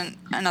 To win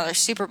another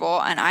Super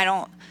Bowl, and I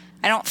don't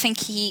think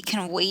he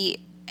can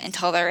wait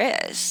until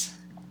there is.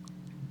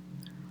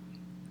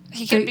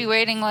 He could be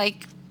waiting,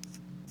 like,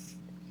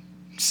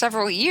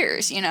 several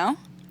years, you know?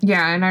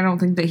 Yeah, and I don't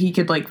think that he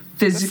could, like,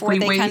 physically before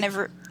they wait. Kind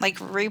of like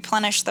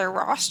replenish their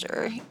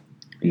roster.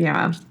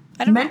 Yeah,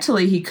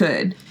 mentally he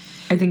could.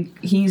 I think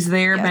he's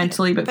there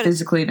mentally, but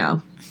physically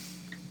no.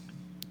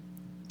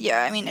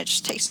 Yeah, I mean, it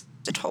just takes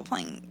a toll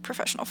playing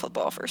professional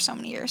football for so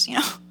many years, you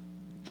know?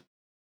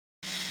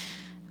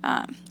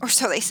 Or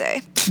so they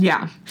say.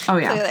 Yeah. Oh,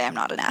 yeah. Clearly, I'm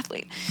not an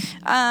athlete.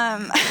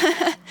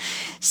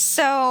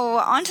 So,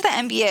 on to the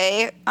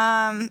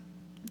NBA.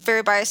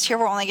 Very biased here.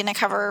 We're only going to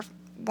cover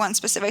one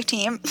specific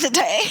team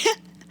today.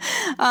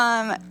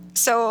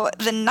 So,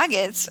 the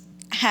Nuggets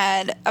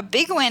had a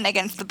big win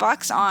against the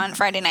Bucks on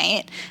Friday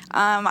night.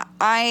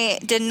 I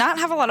did not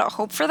have a lot of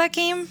hope for that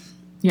game.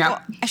 Yeah.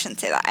 Well, I shouldn't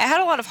say that. I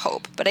had a lot of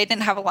hope, but I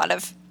didn't have a lot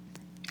of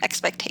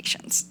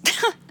expectations.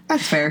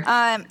 That's fair.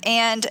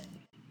 And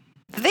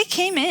they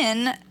came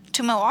in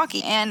to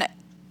Milwaukee and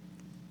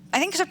I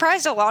think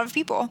surprised a lot of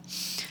people.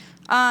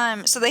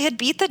 So they had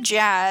beat the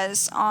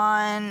Jazz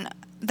on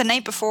the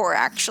night before,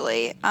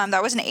 actually.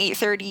 That was an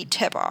 8:30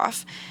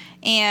 tip-off.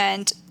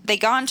 And they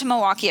got into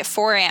Milwaukee at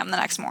 4 a.m. the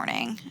next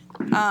morning.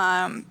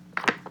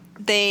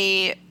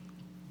 They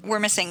were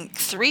missing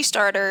 3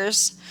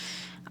 starters.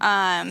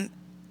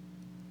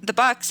 The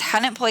Bucks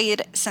hadn't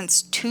played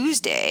since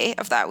Tuesday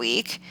of that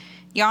week.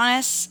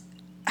 Giannis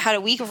had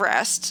a week of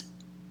rest.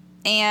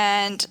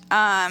 And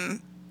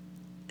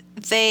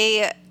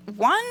they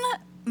won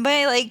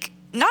by, like,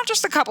 not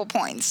just a couple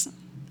points.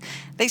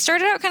 They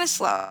started out kind of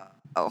slow,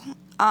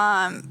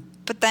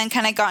 but then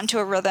kind of got into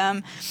a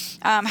rhythm.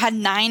 Had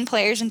 9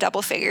 players in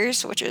double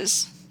figures, which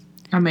is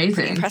amazing,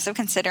 pretty impressive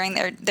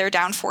considering they're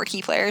down 4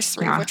 key players,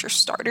 3 of which are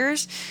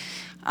starters.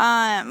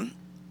 And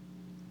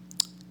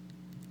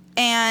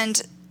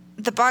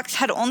the Bucks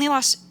had only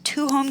lost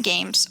 2 home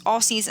games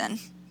all season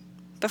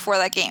before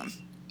that game.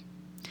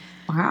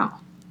 Wow.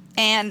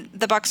 And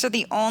the Bucks are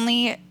the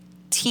only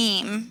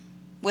team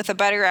with a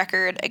better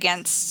record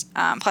against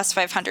plus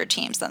 500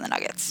 teams than the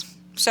Nuggets.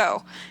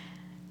 So,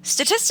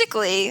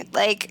 statistically,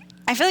 like,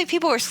 I feel like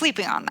people were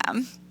sleeping on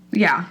them.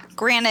 Yeah.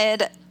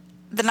 Granted,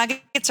 the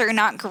Nuggets are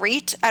not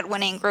great at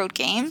winning road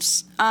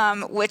games,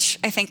 which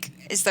I think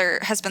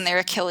has been their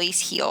Achilles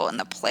heel in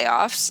the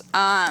playoffs.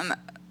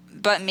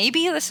 But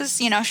maybe this is,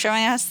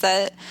 showing us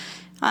that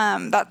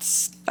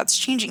that's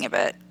changing a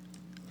bit.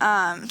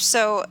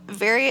 So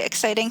very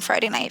exciting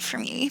Friday night for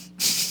me.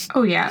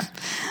 Oh, yeah.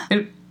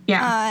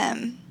 Yeah.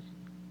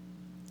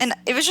 And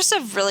it was just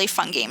a really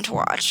fun game to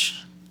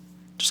watch.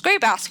 Just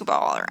great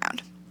basketball all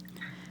around.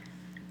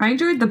 I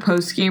enjoyed the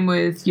post game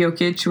with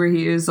Jokic where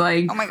he was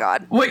like, "Oh my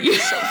god, what you?"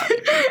 So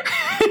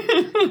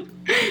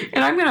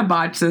and I'm gonna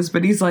botch this,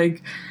 but he's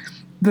like,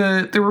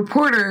 the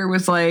reporter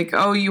was like,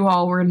 "Oh, you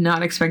all were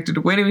not expected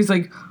to win." And he's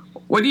like,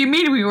 "What do you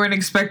mean we weren't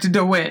expected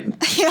to win?"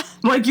 Yeah.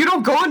 Like, you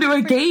don't go into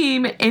a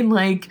game and,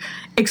 like,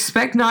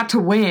 expect not to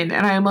win.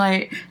 And I'm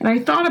like, and I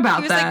thought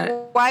about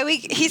that.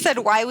 Like, he said,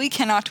 why we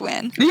cannot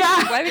win.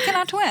 Yeah. Why we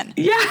cannot win.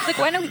 Yeah. He's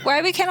like,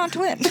 why we cannot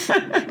win.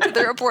 To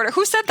the reporter,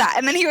 who said that?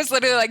 And then he was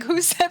literally like,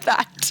 who said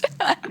that?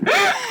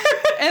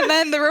 And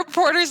then the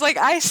reporter's like,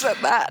 I said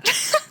that.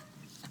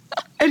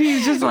 And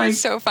he's just like,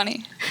 so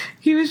funny.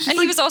 He was just and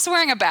he was also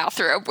wearing a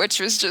bathrobe,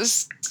 which was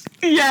just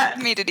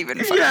made it even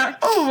funnier. Yeah.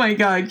 Oh my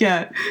god,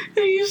 yeah. And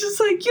he's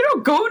just like, you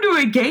don't go into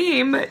a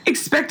game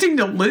expecting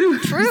to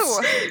lose. True.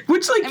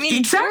 Which, like,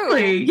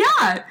 exactly. True.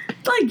 Yeah.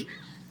 Like,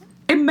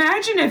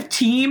 imagine if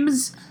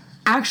teams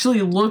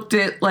actually looked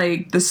at,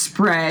 like, the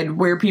spread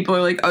where people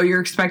are like, oh,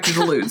 you're expected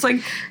to lose.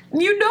 Like,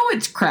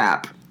 it's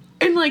crap.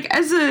 And, like,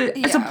 as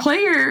a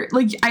player,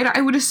 like,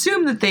 I would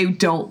assume that they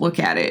don't look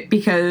at it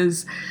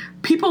because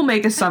people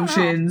make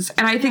assumptions.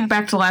 And I think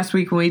back to last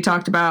week when we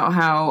talked about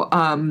how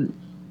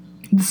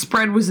the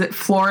spread was that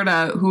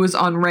Florida, who was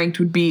unranked,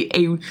 would be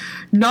a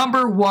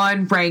number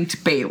 1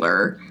 ranked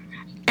Baylor.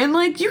 And,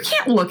 like, you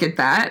can't look at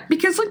that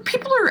because, like,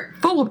 people are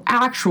full of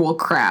actual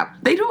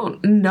crap. They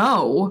don't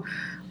know.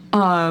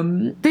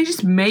 They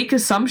just make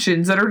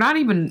assumptions that are not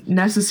even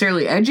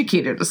necessarily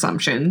educated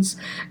assumptions.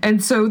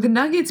 And so the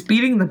Nuggets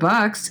beating the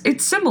Bucks,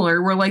 it's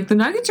similar where, like, the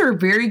Nuggets are a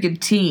very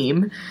good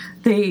team.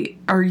 They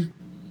are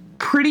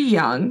pretty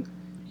young.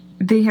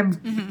 They have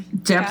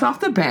depth off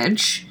the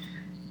bench.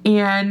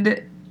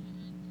 And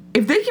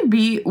if they can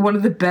be one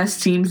of the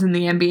best teams in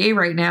the NBA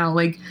right now,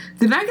 like,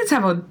 the Nuggets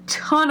have a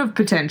ton of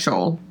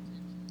potential,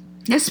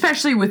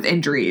 especially with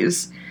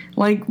injuries.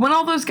 Like, when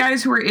all those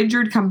guys who are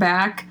injured come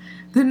back,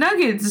 the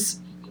Nuggets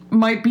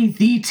might be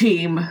the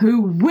team who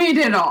win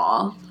it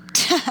all.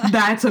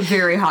 That's a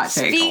very hot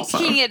take.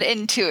 Speaking it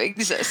into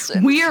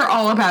existence. We are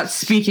all about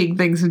speaking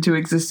things into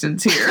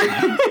existence here.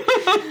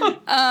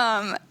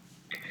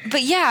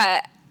 But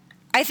yeah,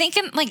 I think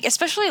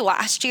especially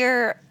last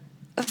year,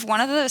 if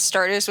one of the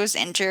starters was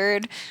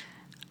injured,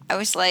 I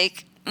was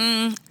like,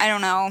 I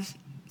don't know.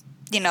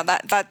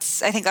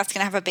 I think that's going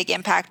to have a big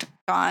impact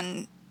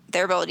on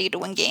their ability to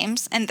win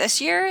games. And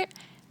this year,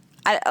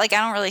 I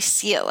don't really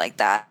see it like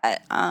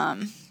that.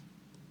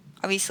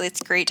 Obviously, it's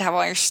great to have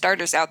all your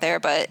starters out there,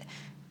 but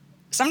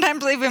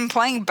sometimes they've been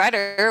playing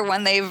better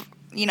when they've,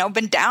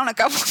 been down a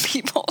couple of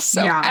people.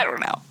 So I don't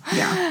know.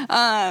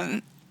 Yeah.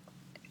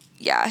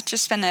 Yeah, it's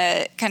just been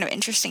a kind of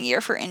interesting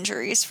year for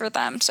injuries for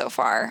them so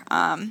far.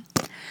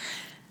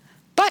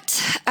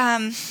 But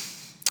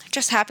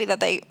just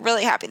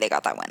really happy they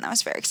got that win. That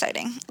was very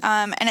exciting.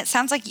 And it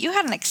sounds like you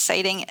had an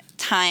exciting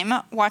time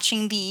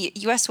watching the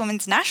U.S.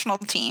 women's national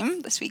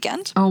team this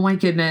weekend. Oh my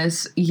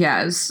goodness,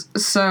 yes.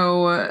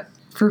 So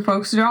for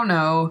folks who don't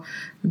know,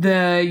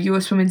 the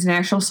U.S. women's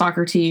national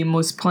soccer team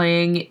was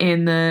playing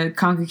in the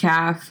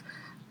CONCACAF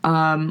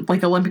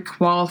Olympic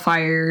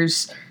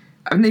qualifiers.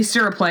 I mean, they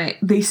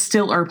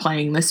still are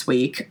playing this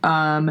week.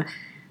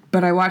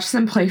 But I watched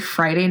them play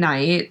Friday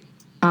night.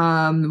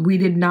 We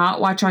did not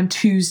watch on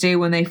Tuesday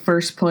when they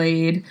first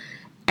played,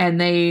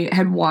 and they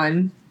had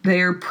won.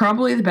 They're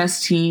probably the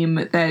best team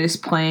that is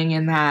playing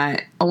in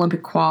that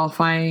Olympic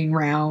qualifying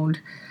round.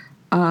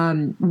 I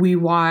went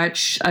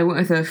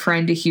with a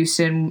friend to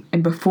Houston,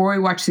 and before we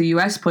watched the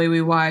U.S. play,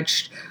 we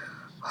watched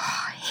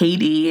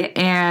Haiti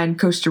and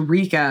Costa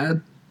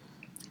Rica.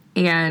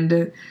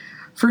 And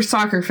for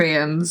soccer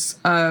fans,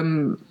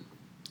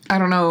 I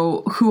don't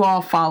know who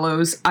all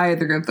follows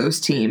either of those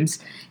teams.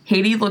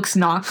 Haiti looks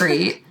not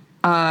great.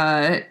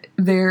 The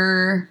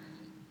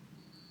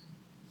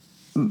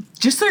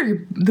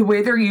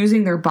way they're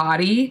using their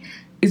body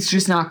is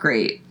just not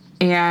great.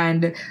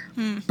 And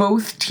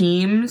both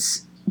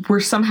teams were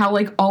somehow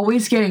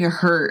always getting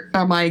hurt.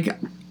 I'm like,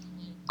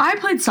 I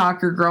played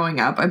soccer growing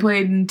up. I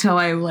played until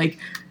I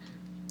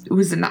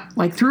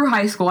through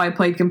high school I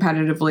played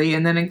competitively,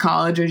 and then in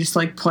college I just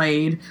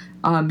played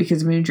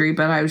because of an injury.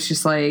 But I was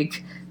just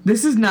like,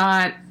 this is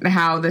not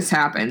how this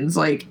happens.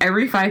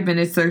 Every 5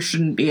 minutes there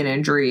shouldn't be an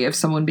injury of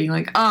someone being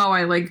like, oh,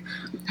 I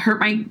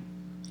hurt my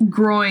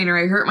groin, or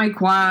I hurt my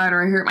quad,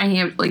 or I hurt my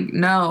hand.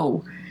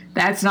 No,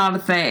 that's not a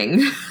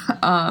thing.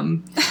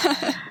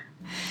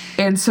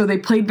 And so they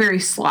played very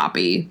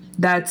sloppy.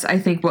 That's, I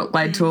think, what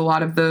led to a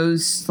lot of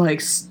those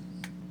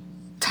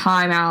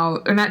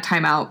timeout, or not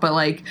timeout,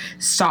 but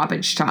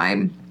stoppage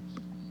time.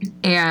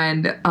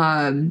 And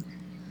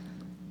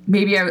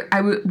maybe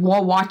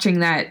while watching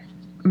that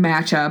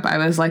matchup, I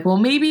was like, well,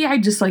 maybe I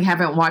just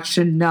haven't watched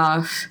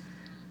enough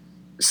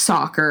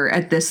soccer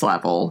at this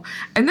level.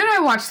 And then I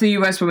watched the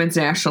U.S. women's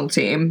national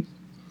team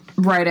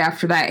right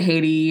after that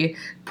Haiti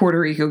Puerto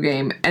Rico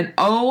game, and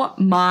oh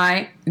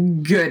my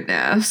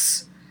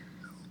goodness,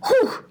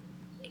 whew,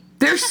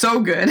 they're so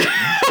good.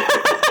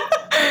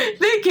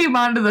 They came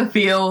onto the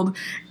field,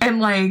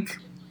 and I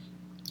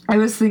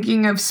was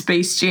thinking of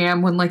Space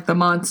Jam when the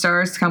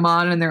Monstars come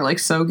on and they're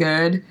so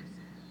good.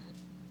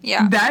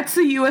 Yeah. That's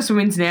the U.S.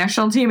 women's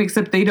national team,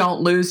 except they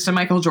don't lose to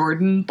Michael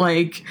Jordan.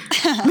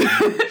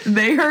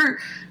 They are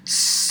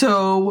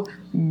so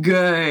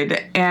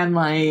good. And,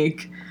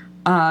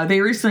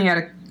 they recently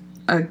had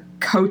a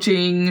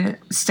coaching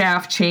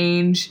staff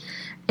change,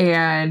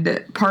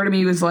 and part of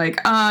me was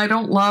I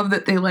don't love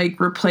that they,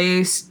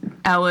 replaced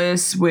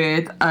Ellis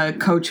with a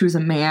coach who's a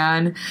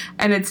man.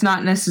 And it's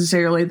not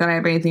necessarily that I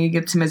have anything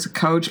against him as a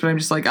coach, but I'm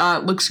just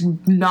it looks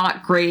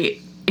not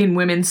great in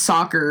women's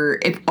soccer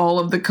if all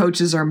of the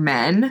coaches are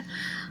men,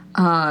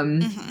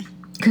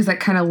 because that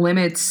kind of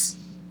limits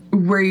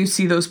where you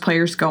see those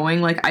players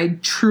going. I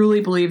truly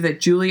believe that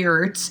Julie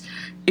Ertz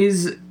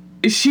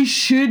she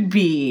should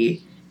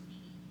be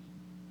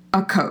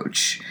a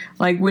coach.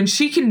 When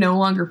she can no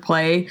longer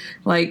play,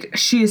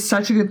 she is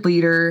such a good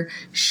leader.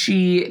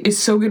 She is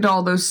so good to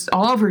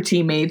all of her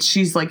teammates.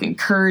 She's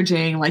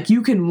encouraging.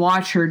 You can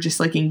watch her just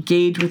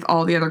engage with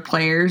all the other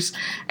players,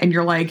 and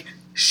you're like,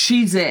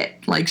 she's it.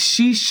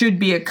 She should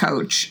be a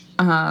coach.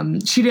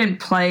 She didn't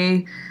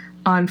play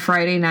on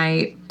Friday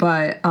night,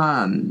 but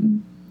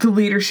the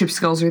leadership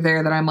skills are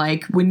there that I'm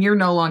when you're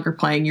no longer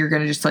playing, you're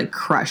going to just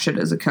crush it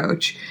as a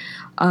coach.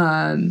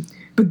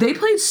 But they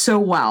played so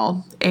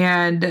well.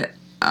 And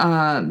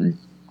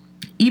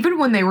even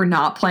when they were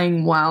not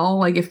playing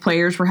well, if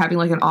players were having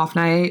an off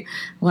night,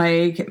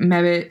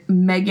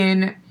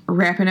 Megan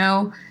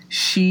Rapinoe,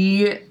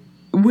 she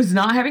was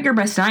not having her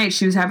best night.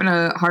 She was having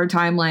a hard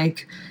time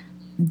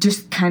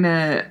just kind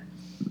of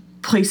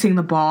placing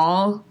the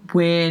ball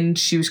when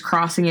she was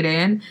crossing it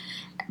in,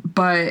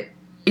 but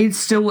it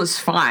still was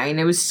fine.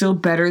 It was still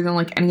better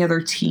than any other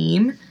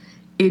team.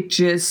 It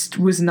just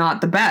was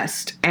not the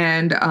best.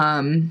 And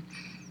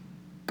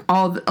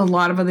a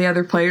lot of the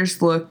other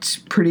players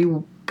looked pretty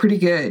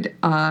good.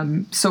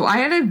 So I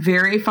had a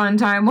very fun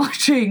time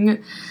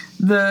watching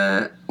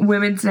the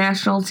women's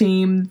national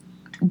team,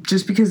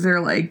 just because they're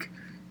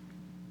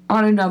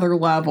on another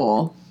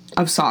level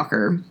of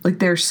soccer.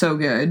 They're so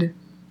good.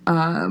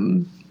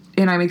 And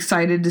I'm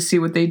excited to see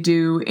what they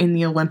do in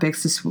the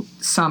Olympics this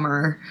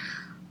summer.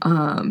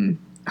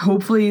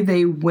 Hopefully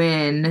they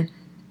win,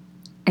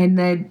 and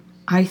then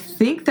I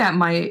think that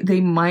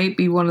they might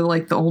be one of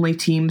the only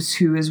teams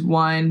who has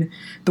won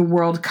the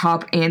World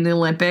Cup and the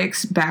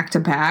Olympics back to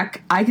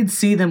back. I could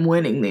see them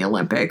winning the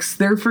Olympics.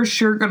 They're for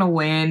sure going to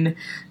win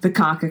the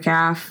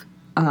CONCACAF,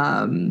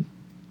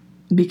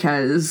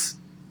 because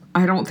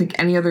I don't think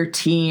any other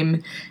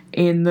team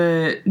in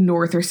the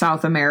North or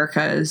South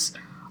Americas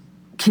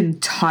can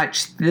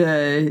touch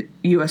the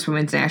U.S.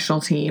 women's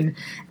national team.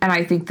 And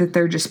I think that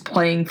they're just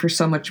playing for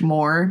so much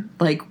more.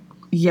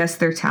 Yes,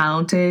 they're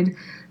talented,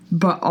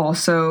 but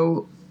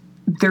also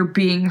they're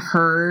being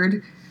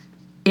heard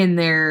in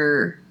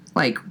their,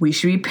 like, we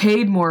should be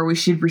paid more, we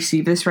should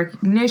receive this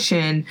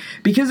recognition,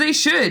 because they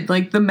should.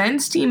 Like, the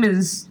men's team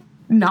is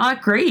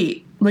not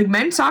great. Like,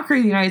 men's soccer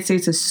in the United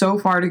States has so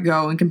far to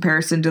go in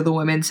comparison to the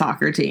women's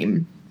soccer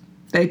team.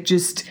 It's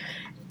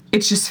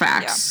just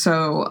facts. Yeah.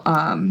 So,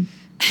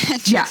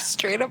 yeah.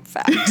 Straight up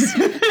facts.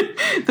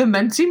 The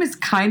men's team is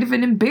kind of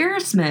an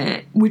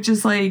embarrassment, which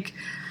is like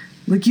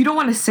you don't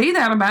want to say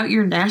that about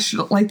your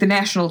the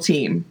national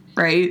team,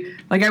 right?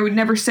 Like, I would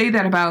never say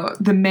that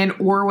about the men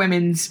or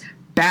women's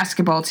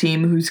basketball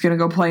team who's going to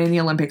go play in the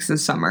Olympics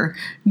this summer.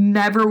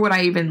 Never would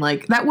I even,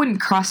 that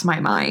wouldn't cross my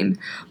mind.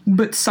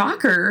 But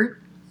soccer,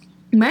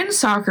 men's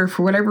soccer,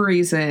 for whatever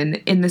reason,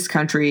 in this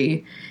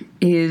country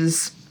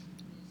is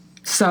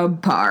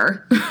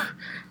subpar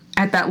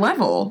at that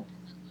level.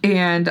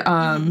 And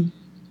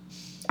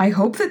I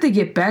hope that they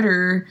get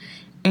better.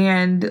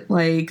 And,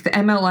 the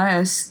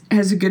MLS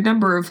has a good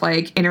number of,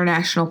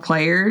 international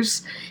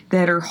players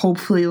that are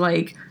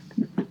hopefully,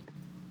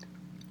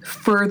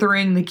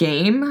 furthering the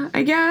game,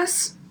 I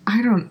guess.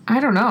 I don't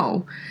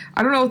know.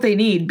 I don't know what they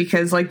need,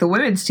 because, the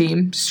women's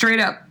team, straight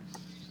up,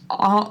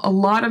 a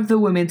lot of the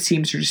women's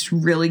teams are just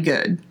really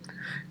good.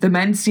 The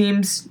men's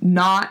team's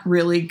not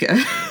really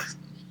good.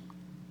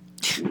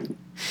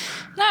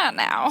 Not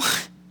now.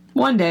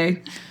 One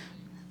day.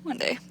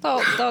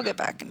 They'll get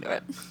back into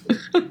it.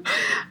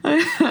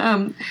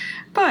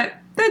 But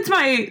that's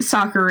my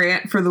soccer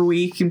rant for the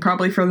week and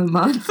probably for the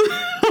month.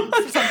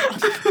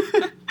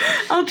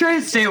 I'll try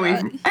to stay away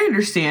from. I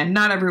understand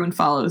not everyone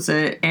follows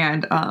it,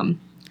 and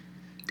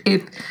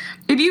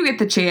if you get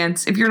the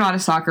chance, if you're not a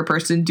soccer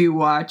person, do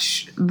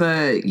watch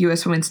the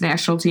U.S. Women's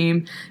National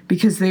Team,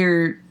 because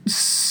they're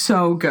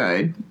so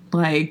good.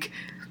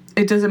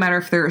 It doesn't matter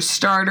if they're a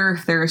starter,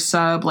 if they're a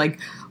sub.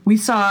 We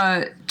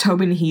saw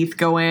Tobin Heath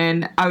go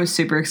in. I was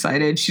super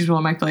excited. She's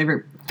one of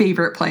my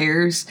favorite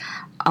players.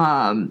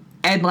 And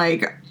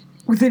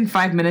within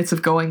 5 minutes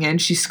of going in,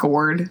 she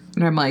scored.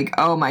 And I'm like,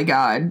 oh my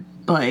God.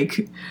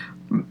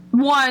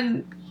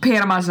 One,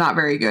 Panama's not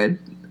very good.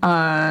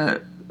 The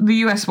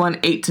U.S. won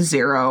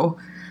 8-0.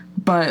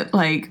 But,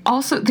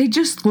 also, they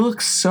just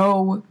look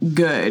so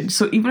good.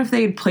 So even if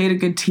they had played a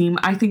good team,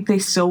 I think they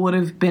still would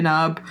have been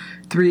up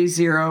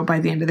 3-0 by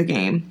the end of the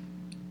game.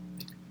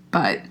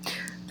 But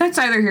that's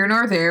neither here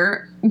nor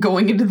there.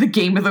 Going into the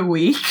game of the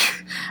week,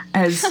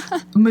 as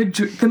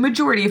the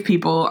majority of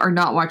people are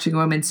not watching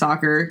women's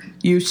soccer.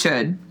 You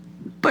should,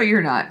 but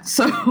you're not.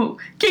 So,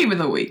 game of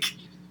the week.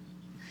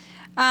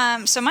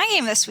 So my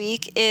game this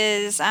week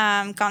is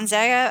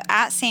Gonzaga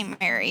at St.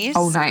 Mary's.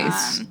 Oh,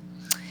 nice.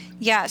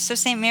 Yeah, so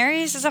St.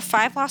 Mary's is a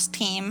 5-loss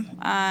team.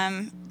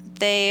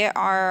 They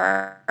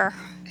are,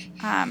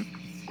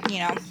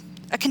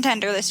 a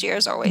contender this year,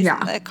 as always, in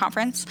the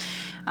conference.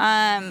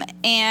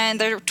 And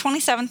they're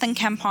 27th in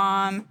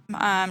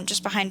KenPom,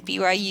 just behind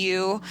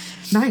BYU.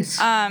 Nice.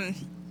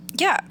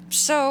 Yeah,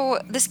 so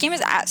this game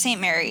is at St.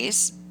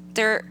 Mary's.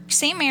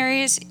 St.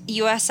 Mary's,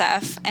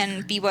 USF,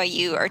 and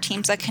BYU are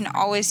teams that can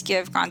always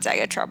give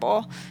Gonzaga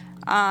trouble.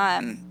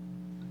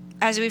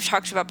 As we've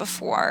talked about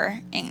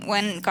before,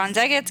 when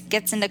Gonzaga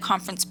gets into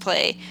conference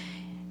play,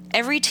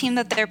 every team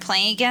that they're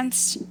playing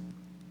against,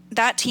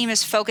 that team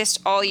is focused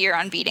all year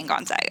on beating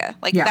Gonzaga.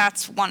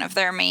 That's one of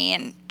their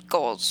main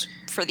goals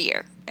for the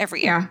year,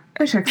 every year. Yeah,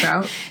 that checks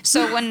out.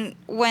 So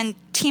when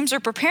teams are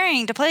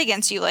preparing to play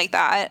against you like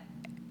that,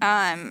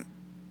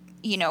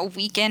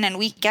 week in and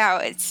week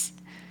out,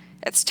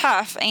 it's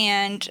tough,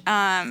 and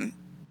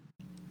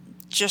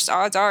just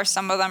odds are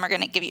some of them are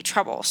going to give you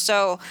trouble.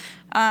 So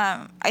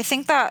I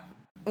think that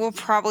will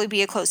probably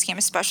be a close game,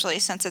 especially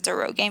since it's a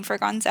road game for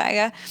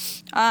Gonzaga.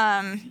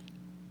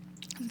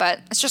 But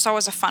it's just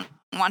always a fun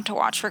one to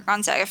watch for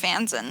Gonzaga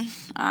fans, and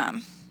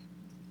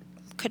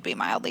could be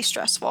mildly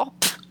stressful.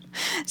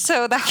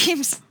 So that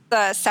game's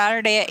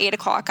Saturday at 8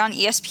 o'clock on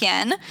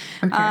ESPN.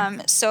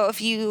 Okay. So if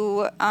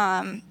you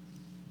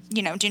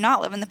do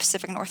not live in the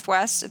Pacific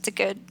Northwest, it's a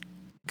good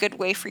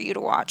way for you to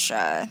watch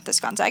this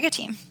Gonzaga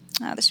team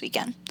this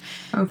weekend.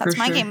 Oh, that's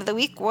my game of the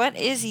week. What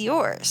is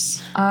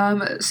yours?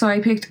 So I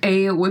picked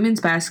a women's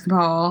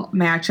basketball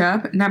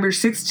matchup. Number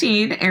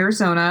 16,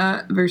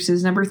 Arizona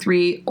versus number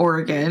 3,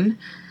 Oregon.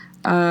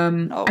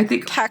 I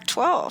think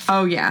Pac-12.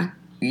 Oh yeah,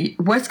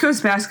 West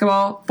Coast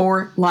basketball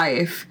for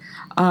life.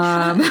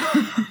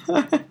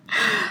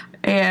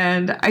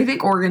 And I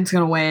think Oregon's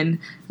going to win.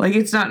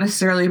 It's not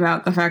necessarily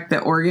about the fact that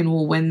Oregon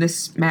will win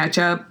this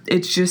matchup.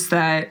 It's just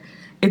that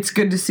it's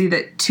good to see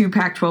that 2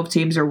 Pac-12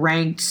 teams are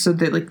ranked, so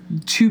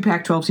that 2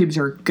 Pac-12 teams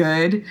are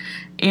good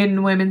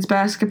in women's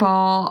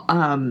basketball.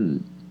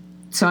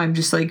 So I'm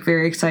just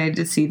very excited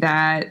to see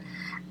that.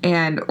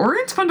 And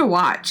Oregon's fun to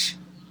watch.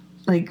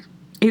 It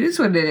is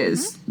what it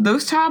is. Mm-hmm.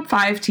 Those top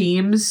 5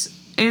 teams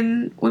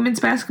in women's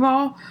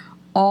basketball,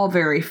 all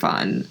very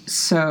fun.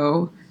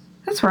 So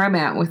that's where I'm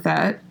at with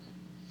that.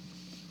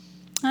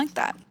 I like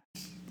that.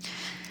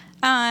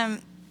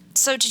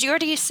 So did you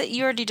already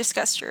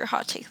discussed your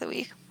hot take of the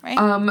week, right?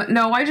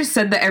 No, I just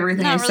said that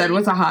everything I said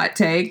was a hot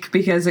take,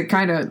 because it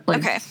kind of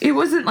it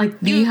wasn't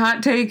the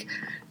hot take.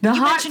 You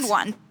mentioned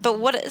one, but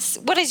what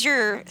is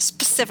your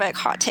specific specific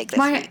hot take this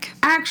My week.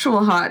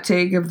 actual hot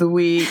take of the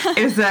week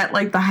is that,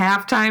 like, the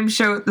halftime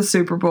show at the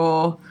Super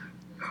Bowl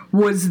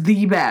was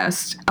the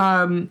best.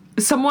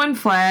 Someone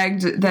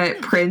flagged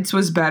that Prince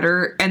was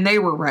better, and they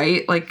were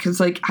right. Like, because,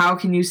 like, how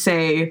can you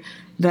say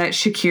that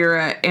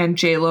Shakira and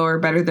J-Lo are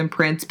better than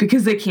Prince?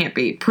 Because they can't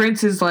be.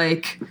 Prince is,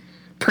 like,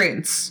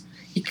 Prince.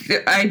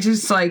 I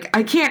just, like,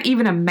 I can't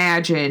even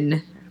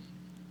imagine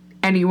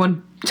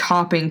anyone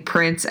topping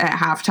Prince at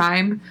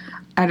halftime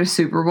at a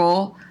Super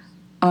Bowl.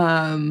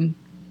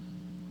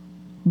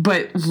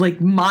 But,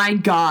 like, my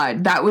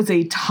God, that was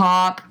a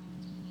top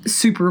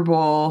Super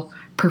Bowl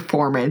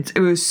performance. It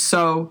was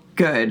so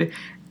good.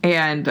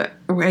 And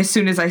as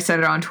soon as I said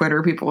it on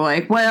Twitter, people were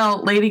like,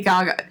 well, Lady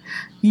Gaga,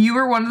 you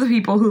were one of the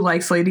people who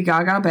likes Lady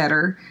Gaga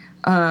better.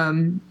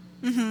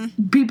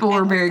 People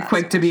were very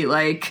quick to be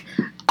like,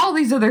 all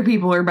these other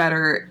people are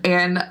better.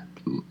 And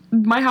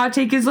my hot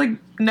take is, like,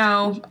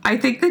 no, I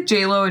think that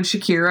J-Lo and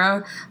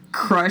Shakira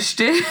crushed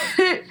it.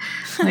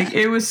 Like,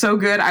 it was so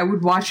good, I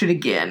would watch it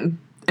again.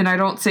 And I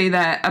don't say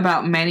that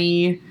about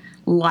many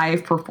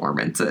live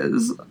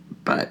performances,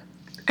 but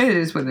it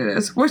is what it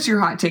is. What's your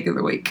hot take of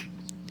the week?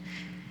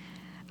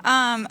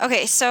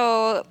 Okay,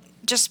 so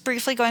just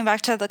briefly going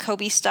back to the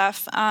Kobe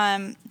stuff,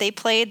 they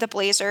played the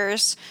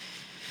Blazers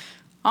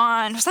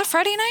on, was that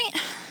Friday night?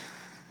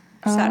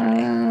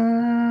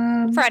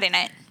 Saturday. Friday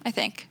night, I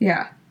think.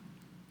 Yeah.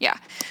 Yeah.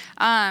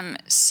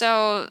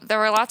 So there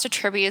were lots of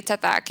tributes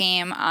at that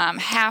game.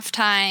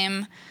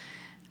 Halftime,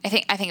 I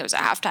think it was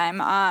at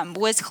halftime.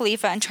 Wiz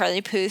Khalifa and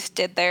Charlie Puth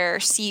did their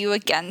 "See You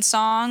Again"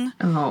 song.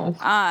 Oh.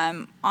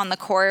 On the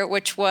court,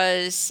 which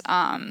was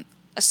a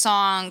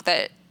song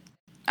that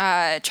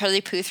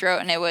Charlie Puth wrote,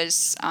 and it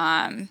was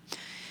a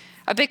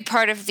big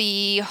part of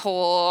the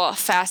whole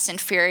Fast and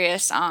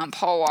Furious,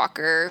 Paul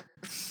Walker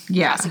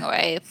passing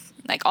away,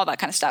 like all that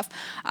kind of stuff.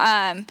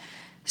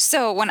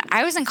 So when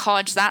I was in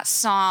college, that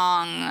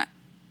song,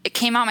 it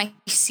came out my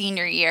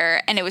senior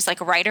year, and it was like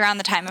right around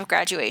the time of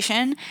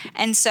graduation.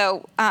 And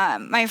so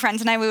my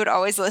friends and I, we would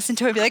always listen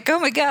to it and be like, oh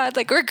my God,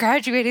 like we're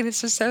graduating.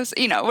 This is so,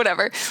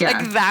 whatever. Yeah.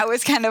 Like that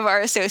was kind of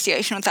our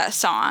association with that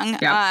song.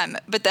 Yeah.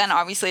 But then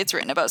obviously it's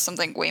written about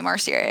something way more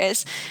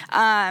serious.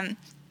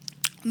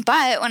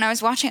 But when I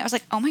was watching it, I was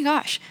like, oh my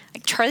gosh,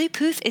 like Charlie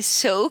Puth is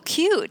so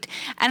cute.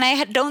 And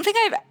I don't think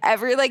I've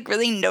ever like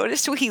really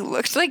noticed what he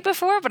looked like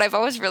before, but I've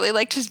always really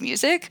liked his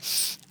music.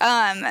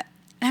 And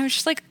I was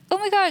just like, oh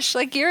my gosh,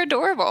 like you're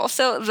adorable.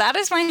 So that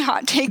is my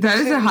hot take. That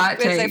is a hot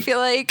take. I feel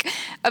like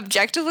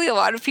objectively a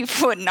lot of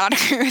people would not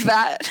agree with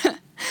that.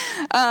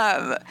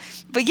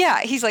 But yeah,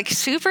 he's like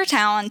super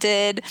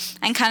talented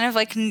and kind of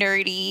like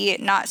nerdy,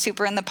 not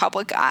super in the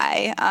public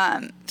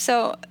eye.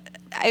 So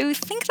I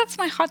think that's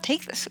my hot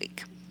take this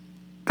week.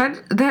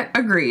 That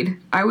agreed.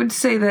 I would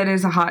say that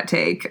is a hot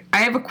take. I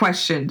have a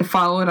question to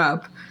follow it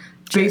up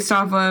based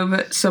off of,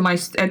 at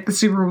the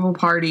Super Bowl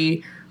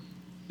party,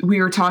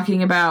 we were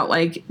talking about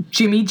like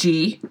Jimmy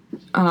G,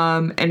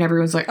 and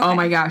everyone's like, oh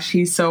my gosh,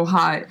 he's so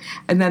hot.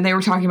 And then they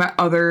were talking about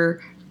other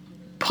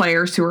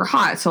players who are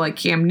hot. So like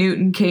Cam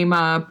Newton came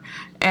up,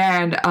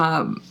 and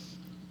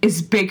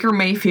is Baker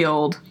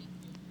Mayfield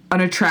an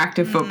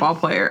attractive football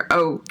player?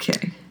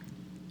 Okay.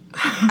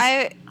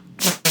 I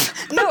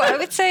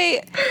would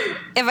say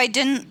if I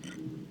didn't,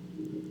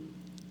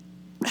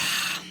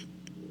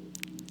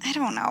 I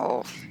don't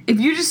know. If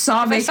you just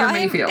saw Baker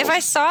Mayfield. If I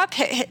saw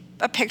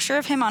a picture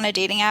of him on a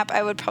dating app,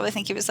 I would probably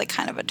think he was like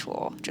kind of a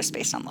tool just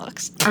based on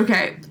looks.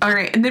 Okay. All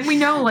right. And then we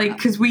know, like,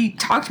 because we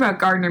talked about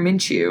Gardner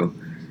Minshew.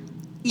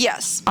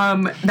 Yes.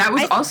 That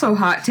was also a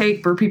hot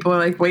take where people are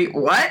like, wait,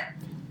 what?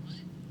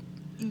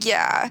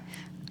 Yeah.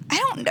 I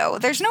don't know.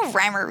 There's no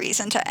rhyme or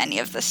reason to any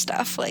of this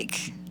stuff.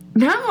 Like,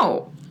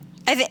 no.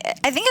 I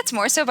think it's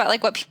more so about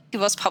like what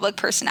people's public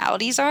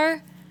personalities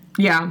are.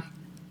 Yeah.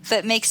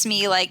 That makes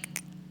me like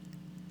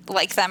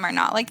them or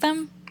not like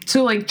them.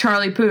 So like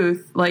Charlie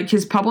Puth, like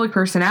his public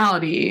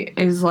personality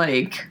is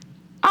like,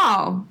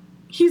 oh,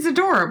 he's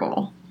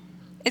adorable.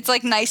 It's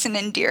like nice and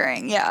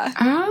endearing, yeah.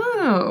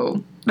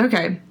 Oh,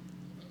 okay.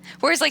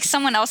 Whereas like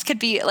someone else could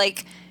be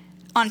like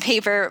on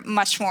paper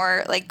much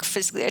more like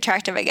physically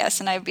attractive, I guess,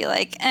 and I'd be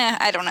like,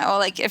 I don't know,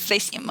 like if they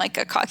seem like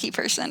a cocky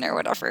person or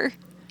whatever.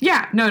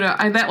 Yeah, no,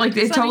 that like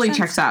it totally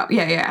checks out.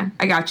 Yeah,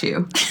 I got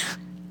you.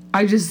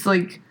 I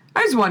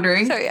was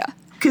wondering. So yeah,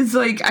 because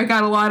like I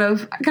got a lot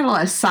of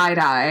side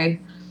eye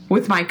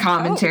with my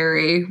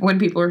commentary when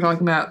people were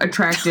talking about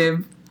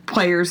attractive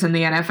players in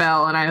the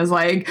NFL, and I was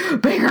like,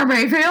 Baker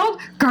Mayfield,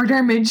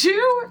 Gardner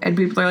Minshew, and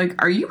people are like,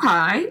 are you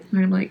high?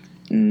 And I'm like,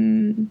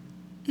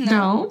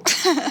 no.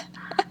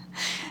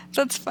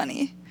 That's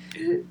funny.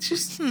 It's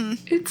just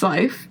it's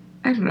life.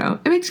 I don't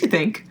know. It makes you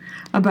think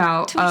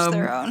about to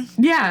their own.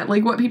 Yeah,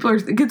 like what people are.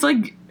 It's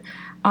like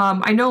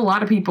I know a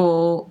lot of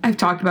people have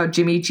talked about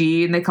Jimmy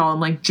G, and they call him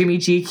like Jimmy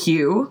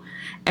GQ,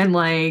 and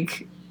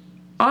like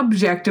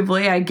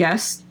objectively, I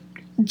guess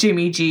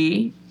Jimmy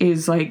G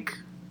is like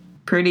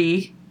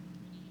pretty.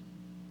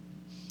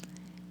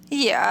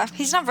 Yeah,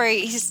 he's not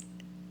very.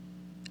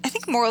 I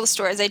think moral of the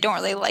story is I don't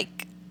really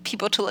like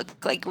people to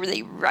look like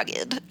really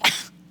rugged.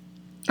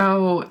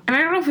 Oh, and I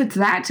don't know if it's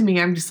that to me.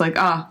 I'm just like,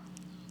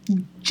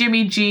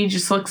 Jimmy G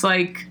just looks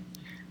like,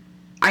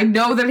 I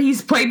know that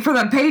he's played for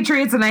the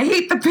Patriots and I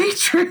hate the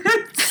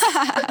Patriots.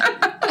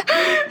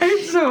 And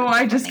so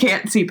I just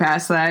can't see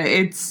past that.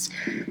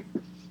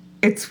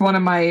 It's one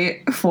of my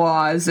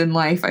flaws in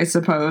life, I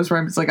suppose, where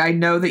I'm just like, I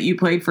know that you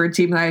played for a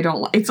team that I don't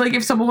like. It's like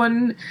if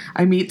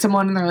I meet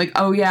someone and they're like,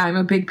 oh yeah, I'm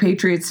a big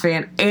Patriots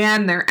fan,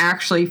 and they're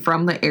actually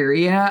from the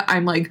area,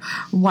 I'm like,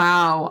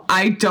 wow,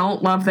 I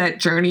don't love that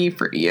journey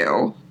for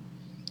you.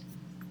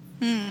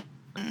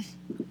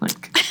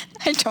 Like,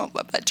 I don't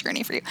love that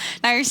journey for you.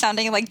 Now you're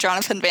sounding like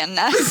Jonathan Van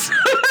Ness.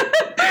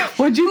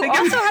 What'd you think?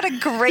 Also had a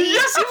great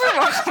Super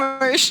Bowl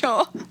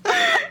commercial.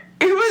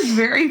 It was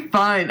very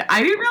fun.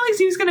 I didn't realize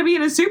he was going to be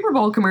in a Super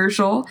Bowl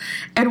commercial.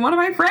 And one of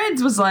my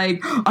friends was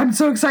like, I'm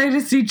so excited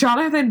to see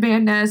Jonathan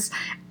Van Ness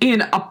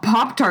in a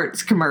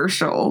Pop-Tarts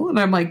commercial. And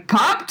I'm like,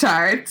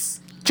 Pop-Tarts?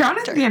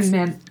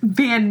 Jonathan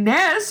Van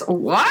Ness?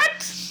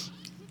 What?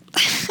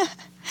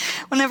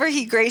 Whenever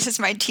he graces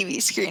my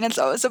TV screen, it's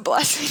always a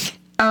blessing.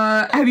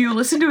 Have you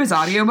listened to his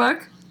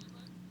audiobook?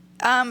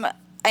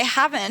 I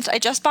haven't. I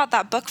just bought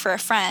that book for a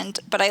friend,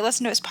 but I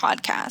listened to his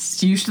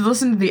podcast. You should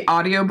listen to the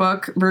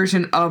audiobook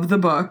version of the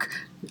book.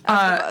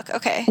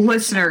 Okay.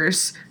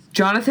 Listeners,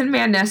 Jonathan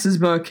Van Ness's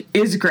book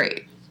is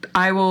great.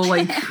 I will,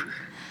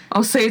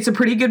 I'll say it's a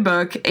pretty good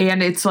book,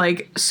 and it's,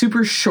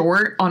 super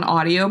short on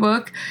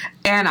audiobook,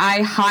 and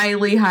I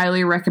highly,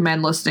 highly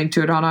recommend listening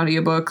to it on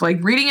audiobook.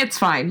 Reading it's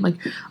fine.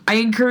 I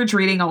encourage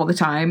reading all the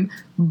time,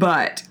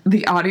 but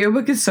the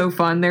audiobook is so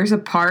fun. There's a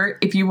part,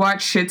 if you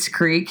watch Schitt's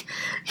Creek,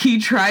 he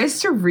tries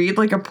to read,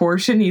 a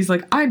portion. He's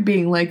like, I'm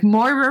being like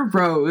Moira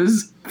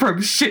Rose from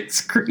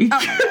Schitt's Creek. Oh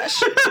my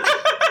gosh.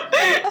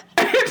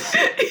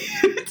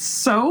 It's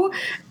so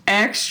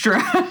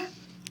extra.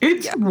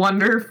 It's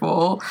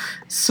wonderful.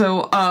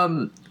 So,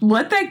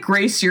 let that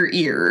grace your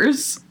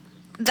ears.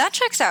 That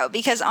checks out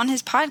because on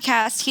his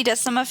podcast, he does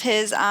some of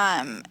his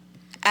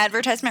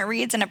advertisement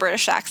reads in a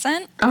British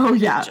accent. Oh,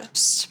 yeah.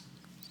 Just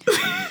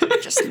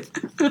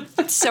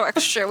so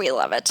extra. We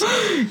love it.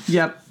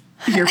 Yep.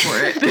 Here for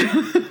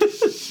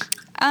it.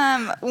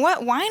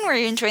 What wine were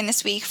you enjoying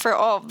this week for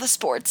all the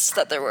sports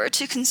that there were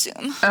to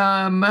consume?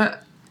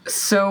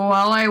 So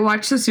while I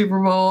watched the Super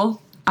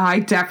Bowl, I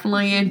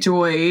definitely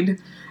enjoyed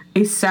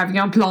a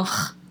Sauvignon Blanc.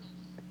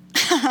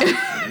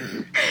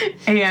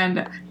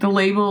 And the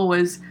label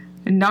was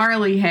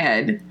Gnarly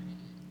Head.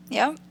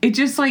 Yep. It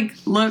just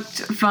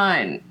looked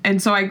fun.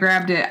 And so I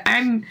grabbed it.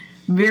 I'm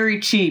very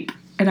cheap.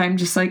 And I'm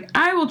just like,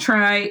 I will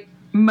try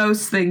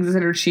most things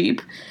that are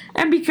cheap.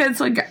 And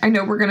because I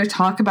know we're going to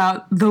talk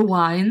about the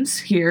wines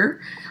here,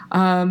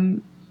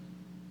 most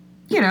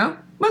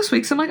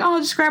weeks I'm like, oh, I'll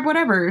just grab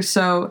whatever.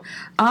 So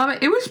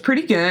it was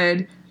pretty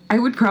good. I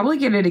would probably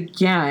get it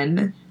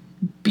again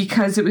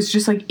because it was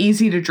just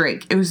easy to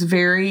drink. It was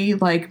very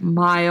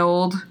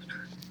mild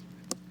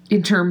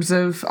in terms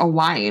of a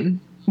wine.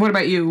 What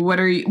about you? What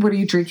are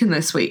you drinking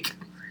this week?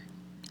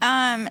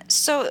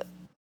 So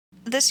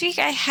this week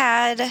I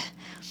had,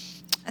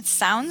 it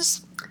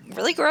sounds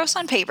really gross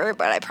on paper,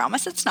 but I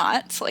promise it's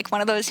not. It's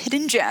one of those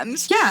hidden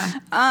gems.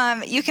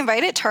 Yeah. You can buy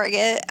it at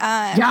Target.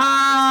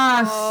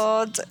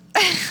 Yes.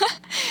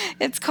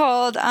 It's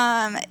called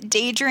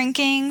Day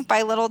Drinking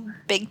by Little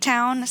Big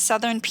Town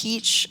Southern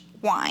Peach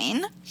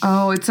Wine.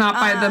 Oh, it's not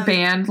by the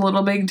band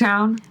Little Big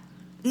Town?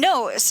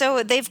 No,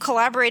 so they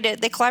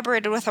collaborated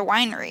with a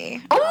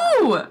winery.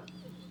 Oh!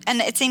 And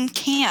it's in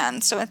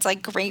cans, so it's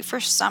great for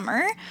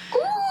summer.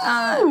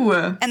 Ooh!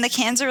 And the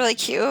cans are really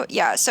cute.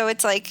 Yeah, so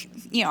it's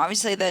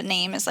obviously the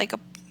name is a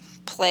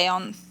play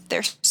on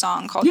their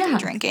song called Day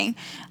Drinking.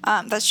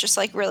 That's just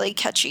really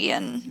catchy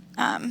and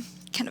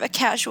kind of a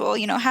casual,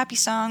 happy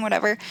song,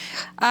 whatever.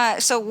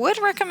 So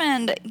would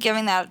recommend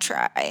giving that a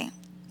try.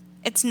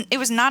 It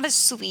was not as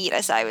sweet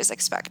as I was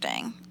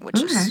expecting,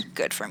 which is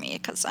good for me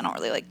because I don't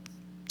really like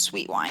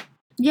sweet wine.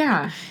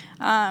 Yeah.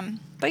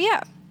 But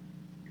yeah,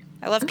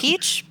 I love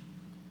peach.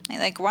 I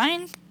like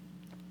wine.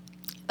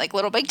 I like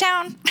Little Big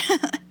Town.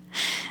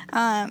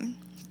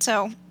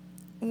 So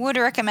would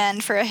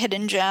recommend for a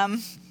hidden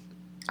gem.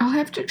 I'll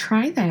have to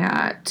try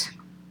that.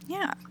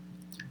 Yeah.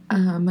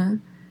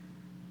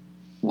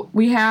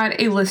 We had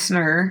a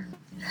listener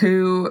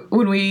who,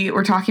 when we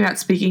were talking about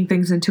speaking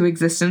things into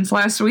existence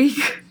last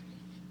week,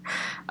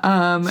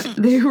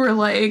 they were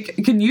like,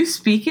 can you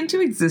speak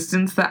into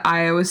existence that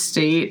Iowa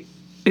State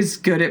is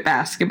good at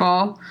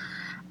basketball?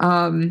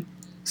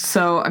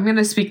 So I'm going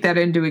to speak that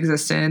into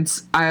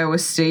existence. Iowa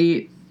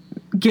State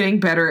getting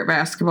better at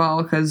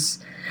basketball because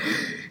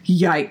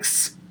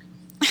yikes.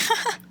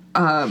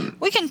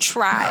 We can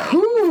try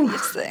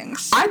these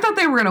things. I thought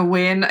they were going to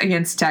win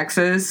against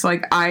Texas.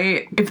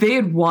 If they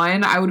had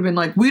won, I would have been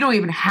like, we don't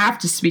even have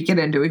to speak it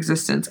into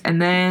existence.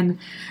 And then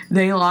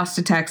they lost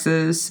to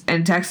Texas,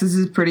 and Texas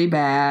is pretty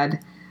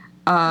bad.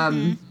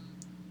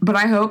 But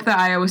I hope that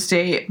Iowa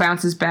State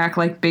bounces back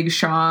like Big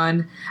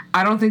Sean.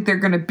 I don't think they're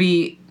going to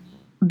beat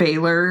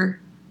Baylor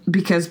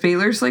because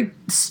Baylor's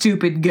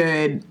stupid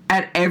good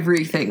at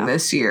everything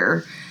this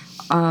year.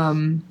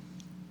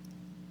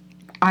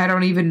 I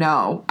don't even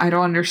know. I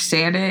don't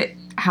understand it,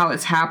 how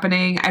it's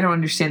happening. I don't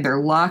understand their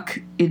luck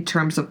in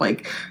terms of,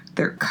 like,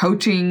 their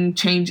coaching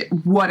change,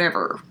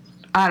 whatever.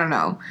 I don't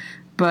know.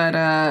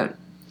 But,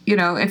 you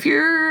know, if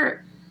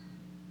you're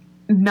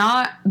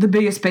not the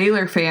biggest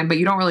Baylor fan, but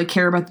you don't really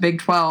care about the Big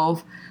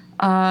 12,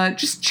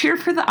 just cheer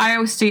for the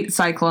Iowa State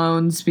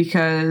Cyclones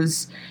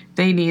because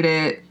they need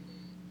it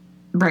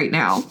right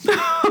now.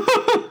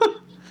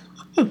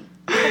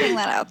 Putting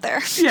that out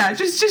there. Yeah,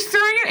 just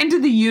throwing it into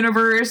the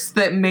universe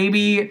that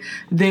maybe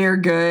they're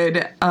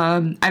good.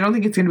 I don't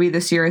think it's going to be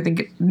this year. I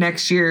think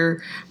next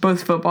year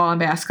both football and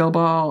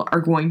basketball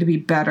are going to be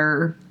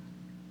better.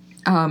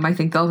 I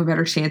think they'll have a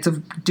better chance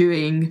of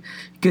doing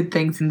good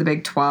things in the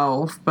Big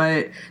 12.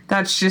 But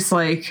that's just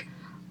like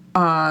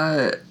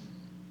a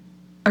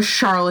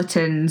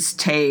charlatan's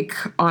take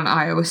on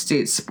Iowa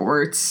State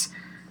sports.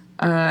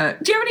 Do you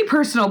have any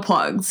personal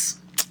plugs?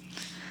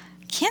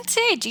 Can't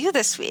say I do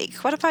this week.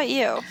 What about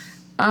you?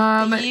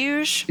 The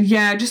usual?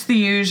 Yeah, just the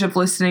usual of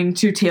listening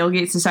to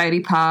Tailgate Society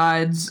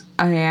pods,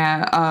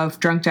 of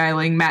Drunk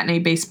Dialing, Matinee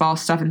Baseball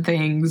Stuff and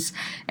Things,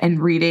 and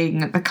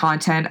reading the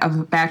content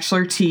of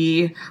Bachelor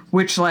Tea,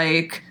 which,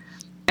 like,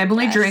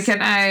 Emily Drake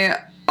and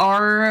I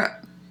are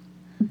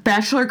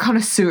Bachelor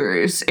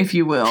connoisseurs, if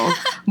you will.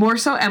 More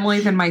so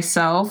Emily than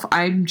myself.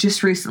 I'm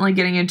just recently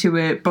getting into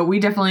it, but we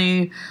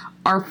definitely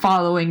are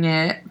following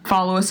it.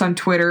 Follow us on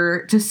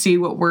Twitter to see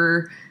what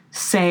we're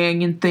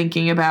saying and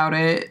thinking about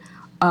it.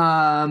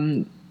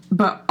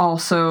 But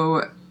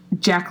also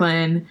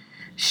Jacqueline,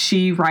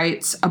 she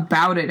writes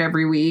about it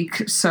every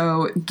week,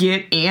 so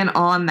get in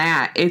on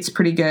that. It's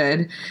pretty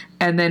good.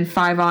 And then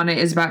 5 on It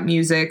is about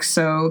music,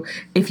 so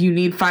if you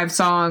need 5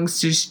 songs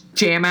to just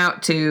jam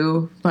out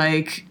to,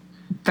 like,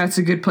 that's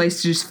a good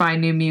place to just find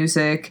new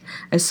music.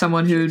 As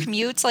someone who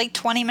commute's like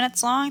 20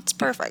 minutes long, it's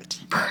perfect.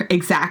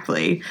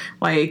 Exactly.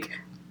 Like,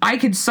 I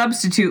could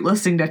substitute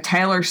listening to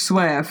Taylor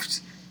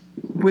Swift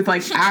with,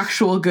 like,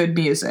 actual good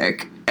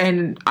music,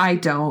 and I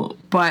don't,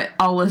 but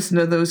I'll listen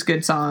to those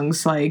good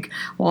songs, like,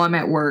 while I'm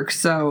at work.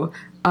 So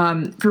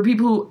for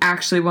people who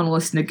actually want to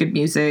listen to good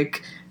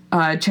music,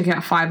 check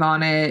out 5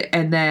 on It,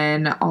 and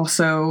then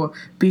also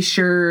be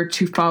sure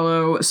to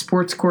follow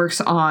Sports Quirks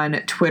on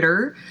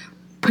Twitter,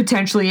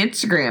 potentially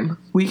Instagram.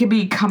 We could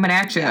be coming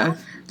at you. Yeah.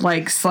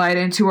 Like, slide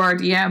into our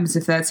DMs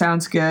if that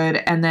sounds good,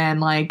 and then,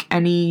 like,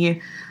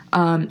 any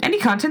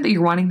content that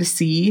you're wanting to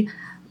see.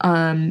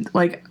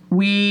 Like,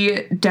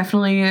 we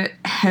definitely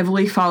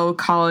heavily follow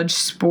college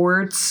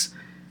sports,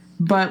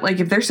 but,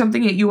 like, if there's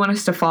something that you want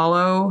us to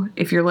follow,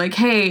 if you're like,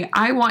 hey,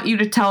 I want you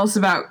to tell us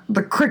about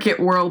the Cricket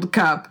World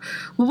Cup,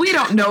 well, we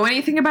don't know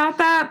anything about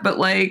that, but,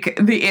 like,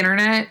 the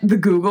internet, the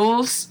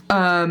Googles,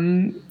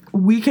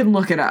 we can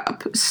look it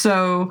up.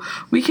 So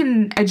we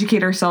can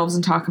educate ourselves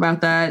and talk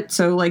about that.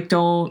 So, like,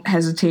 don't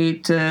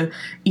hesitate to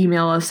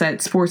email us at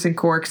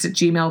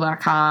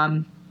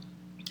sportsandcorks@gmail.com.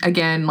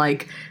 Again,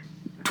 like,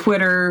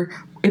 Twitter,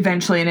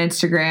 eventually an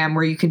Instagram,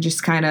 where you can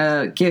just kind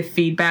of give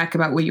feedback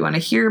about what you want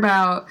to hear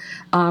about,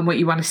 what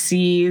you want to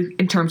see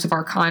in terms of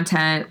our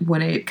content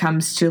when it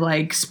comes to,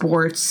 like,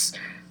 sports,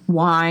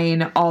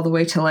 wine, all the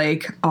way to,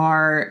 like,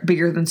 our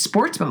bigger than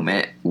sports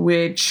moment,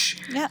 which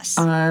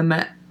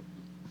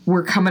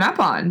we're coming up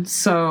on.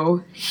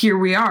 So here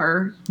we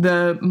are,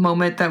 the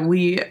moment that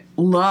we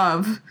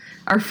love,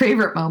 our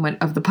favorite moment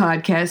of the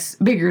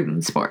podcast, bigger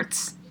than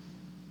sports.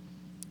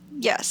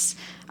 Yes.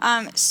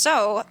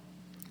 So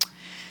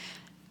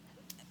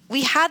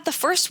we had the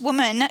first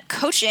woman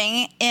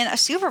coaching in a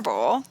Super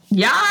Bowl.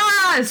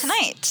 Yes!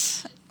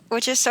 Tonight,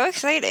 which is so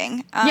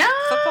exciting. Yes!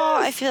 Football,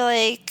 I feel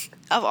like,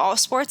 of all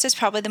sports, is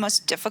probably the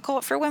most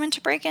difficult for women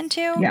to break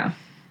into. Yeah.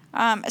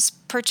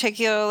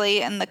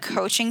 Particularly in the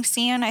coaching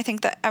scene. I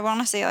think that, I want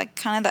to say, like,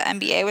 kind of the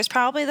NBA was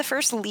probably the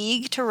first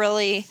league to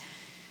really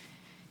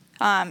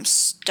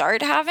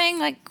start having,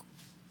 like,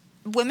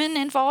 women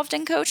involved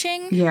in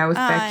coaching. Yeah, with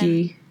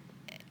Becky.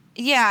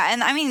 Yeah,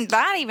 and I mean,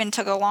 that even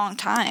took a long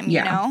time,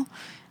 you know?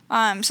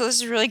 So this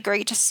is really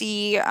great to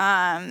see.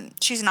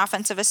 She's an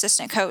offensive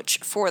assistant coach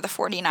for the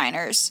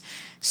 49ers.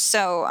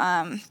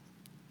 So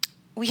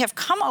we have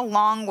come a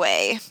long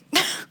way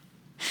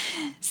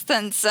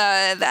since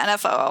the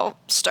NFL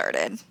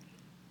started.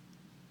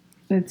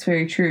 That's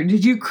very true.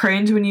 Did you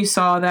cringe when you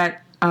saw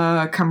that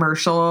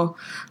commercial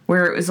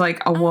where it was,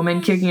 like, a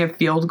woman kicking a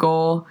field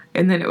goal,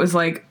 and then it was,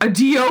 like, a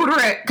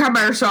deodorant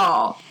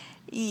commercial?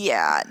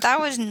 Yeah, that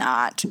was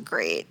not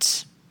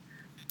great.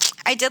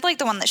 I did like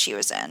the one that she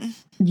was in.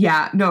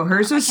 Yeah, no,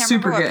 hers was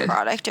super good. I can't remember what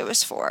product it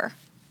was for.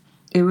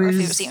 It was, or if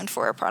it was even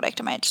for a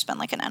product, it might have just been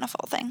like an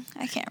NFL thing.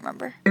 I can't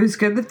remember. It was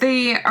good that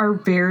they are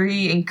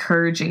very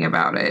encouraging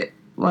about it.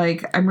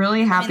 Like, I'm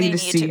really happy to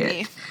see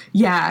it.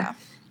 Yeah,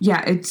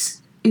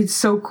 it's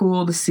so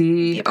cool to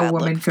see a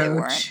woman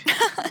coach.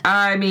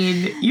 I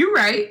mean, you're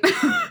right.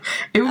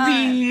 It would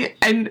be,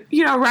 and,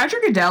 you know, Roger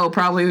Goodell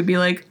probably would be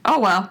like, oh,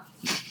 well,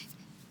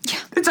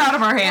 it's out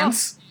of our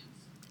hands.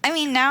 Well, I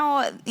mean,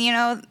 now, you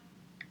know,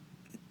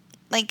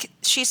 like,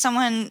 she's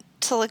someone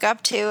to look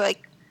up to,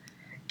 like,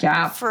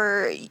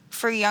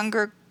 for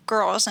younger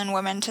girls and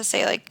women to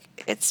say, like,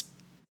 it's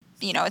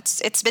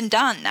it's been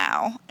done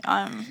now.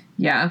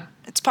 Yeah.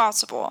 It's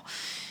possible.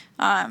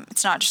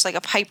 It's not just like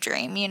a pipe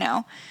dream,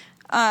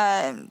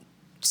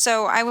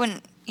 So I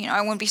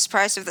wouldn't be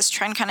surprised if this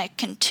trend kind of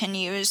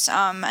continues,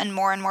 and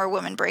more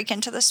women break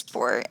into the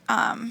sport,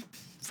 from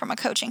a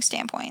coaching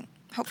standpoint.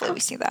 Hopefully we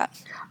see that.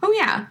 Oh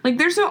yeah. Like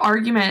there's no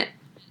argument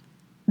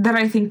that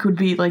I think would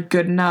be like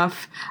good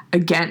enough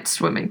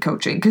against women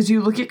coaching. Because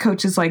you look at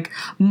coaches like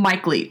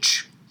Mike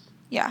Leach.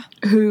 Yeah.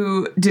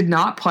 Who did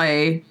not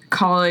play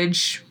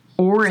college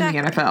or in the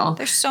NFL.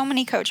 There's so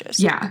many coaches.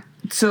 Yeah.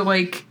 So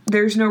like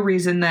there's no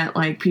reason that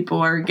like people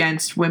are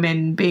against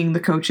women being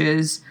the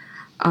coaches.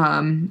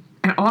 And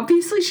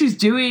obviously she's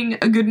doing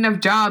a good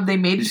enough job. They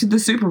made it to the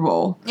Super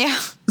Bowl. Yeah.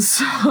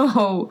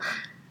 So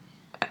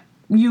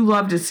you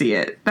love to see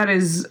it. That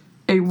is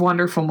a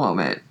wonderful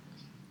moment.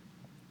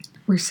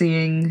 We're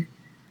seeing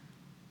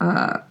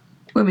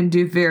women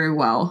do very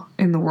well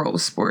in the world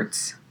of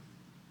sports.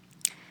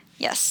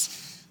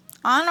 Yes.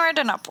 Onward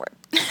and upward.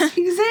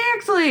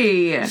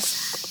 Exactly.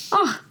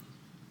 Oh,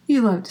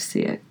 you love to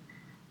see it.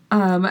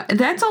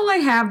 That's all I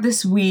have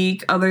this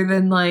week, other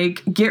than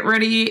like get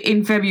ready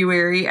in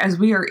February, as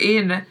we are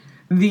in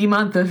the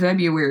month of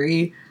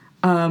February.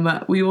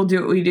 We will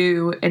do what we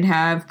do and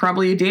have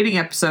probably a dating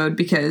episode,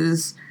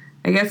 because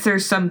I guess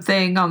there's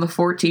something on the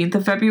 14th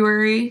of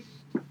February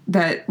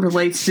that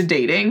relates to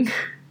dating.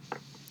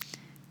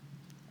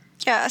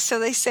 Yeah, so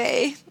they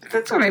say.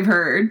 That's what I've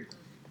heard.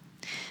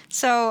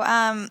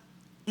 So,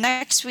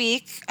 next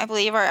week, I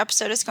believe our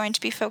episode is going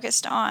to be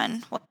focused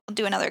on, we'll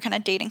do another kind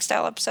of dating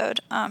style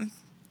episode.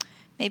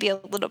 Maybe a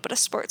little bit of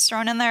sports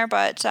thrown in there,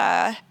 but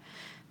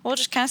we'll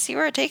just kind of see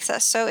where it takes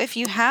us. So if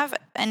you have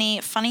any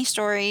funny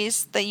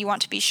stories that you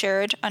want to be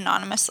shared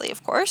anonymously,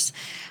 of course,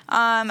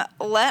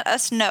 let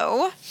us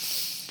know.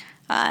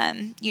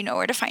 You know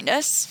where to find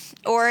us.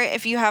 Or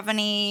if you have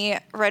any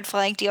red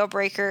flag deal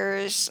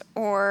breakers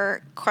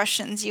or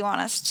questions you want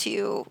us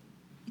to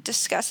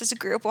discuss as a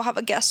group, we'll have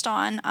a guest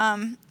on.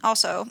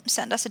 Also,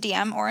 send us a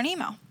DM or an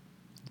email.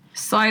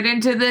 Slide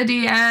into the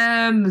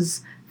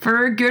DMs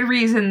for a good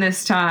reason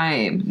this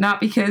time. Not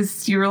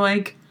because you were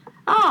like,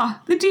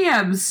 the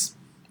DMs.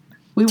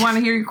 We want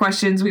to hear your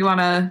questions. We want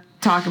to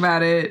talk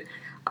about it.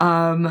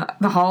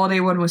 The holiday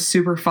one was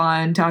super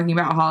fun, talking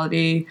about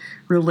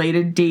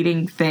holiday-related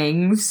dating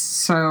things.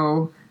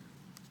 So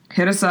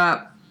hit us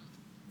up.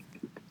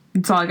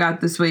 That's all I got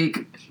this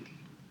week.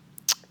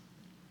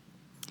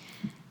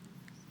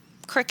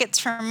 Crickets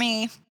from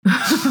me.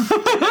 I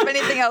don't have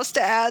anything else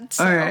to add.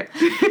 So all right.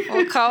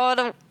 we'll call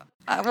it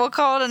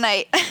a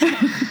night.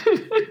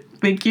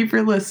 Thank you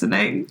for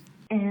listening.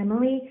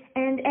 Emily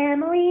and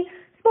Emily,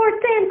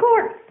 Sports and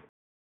Courts.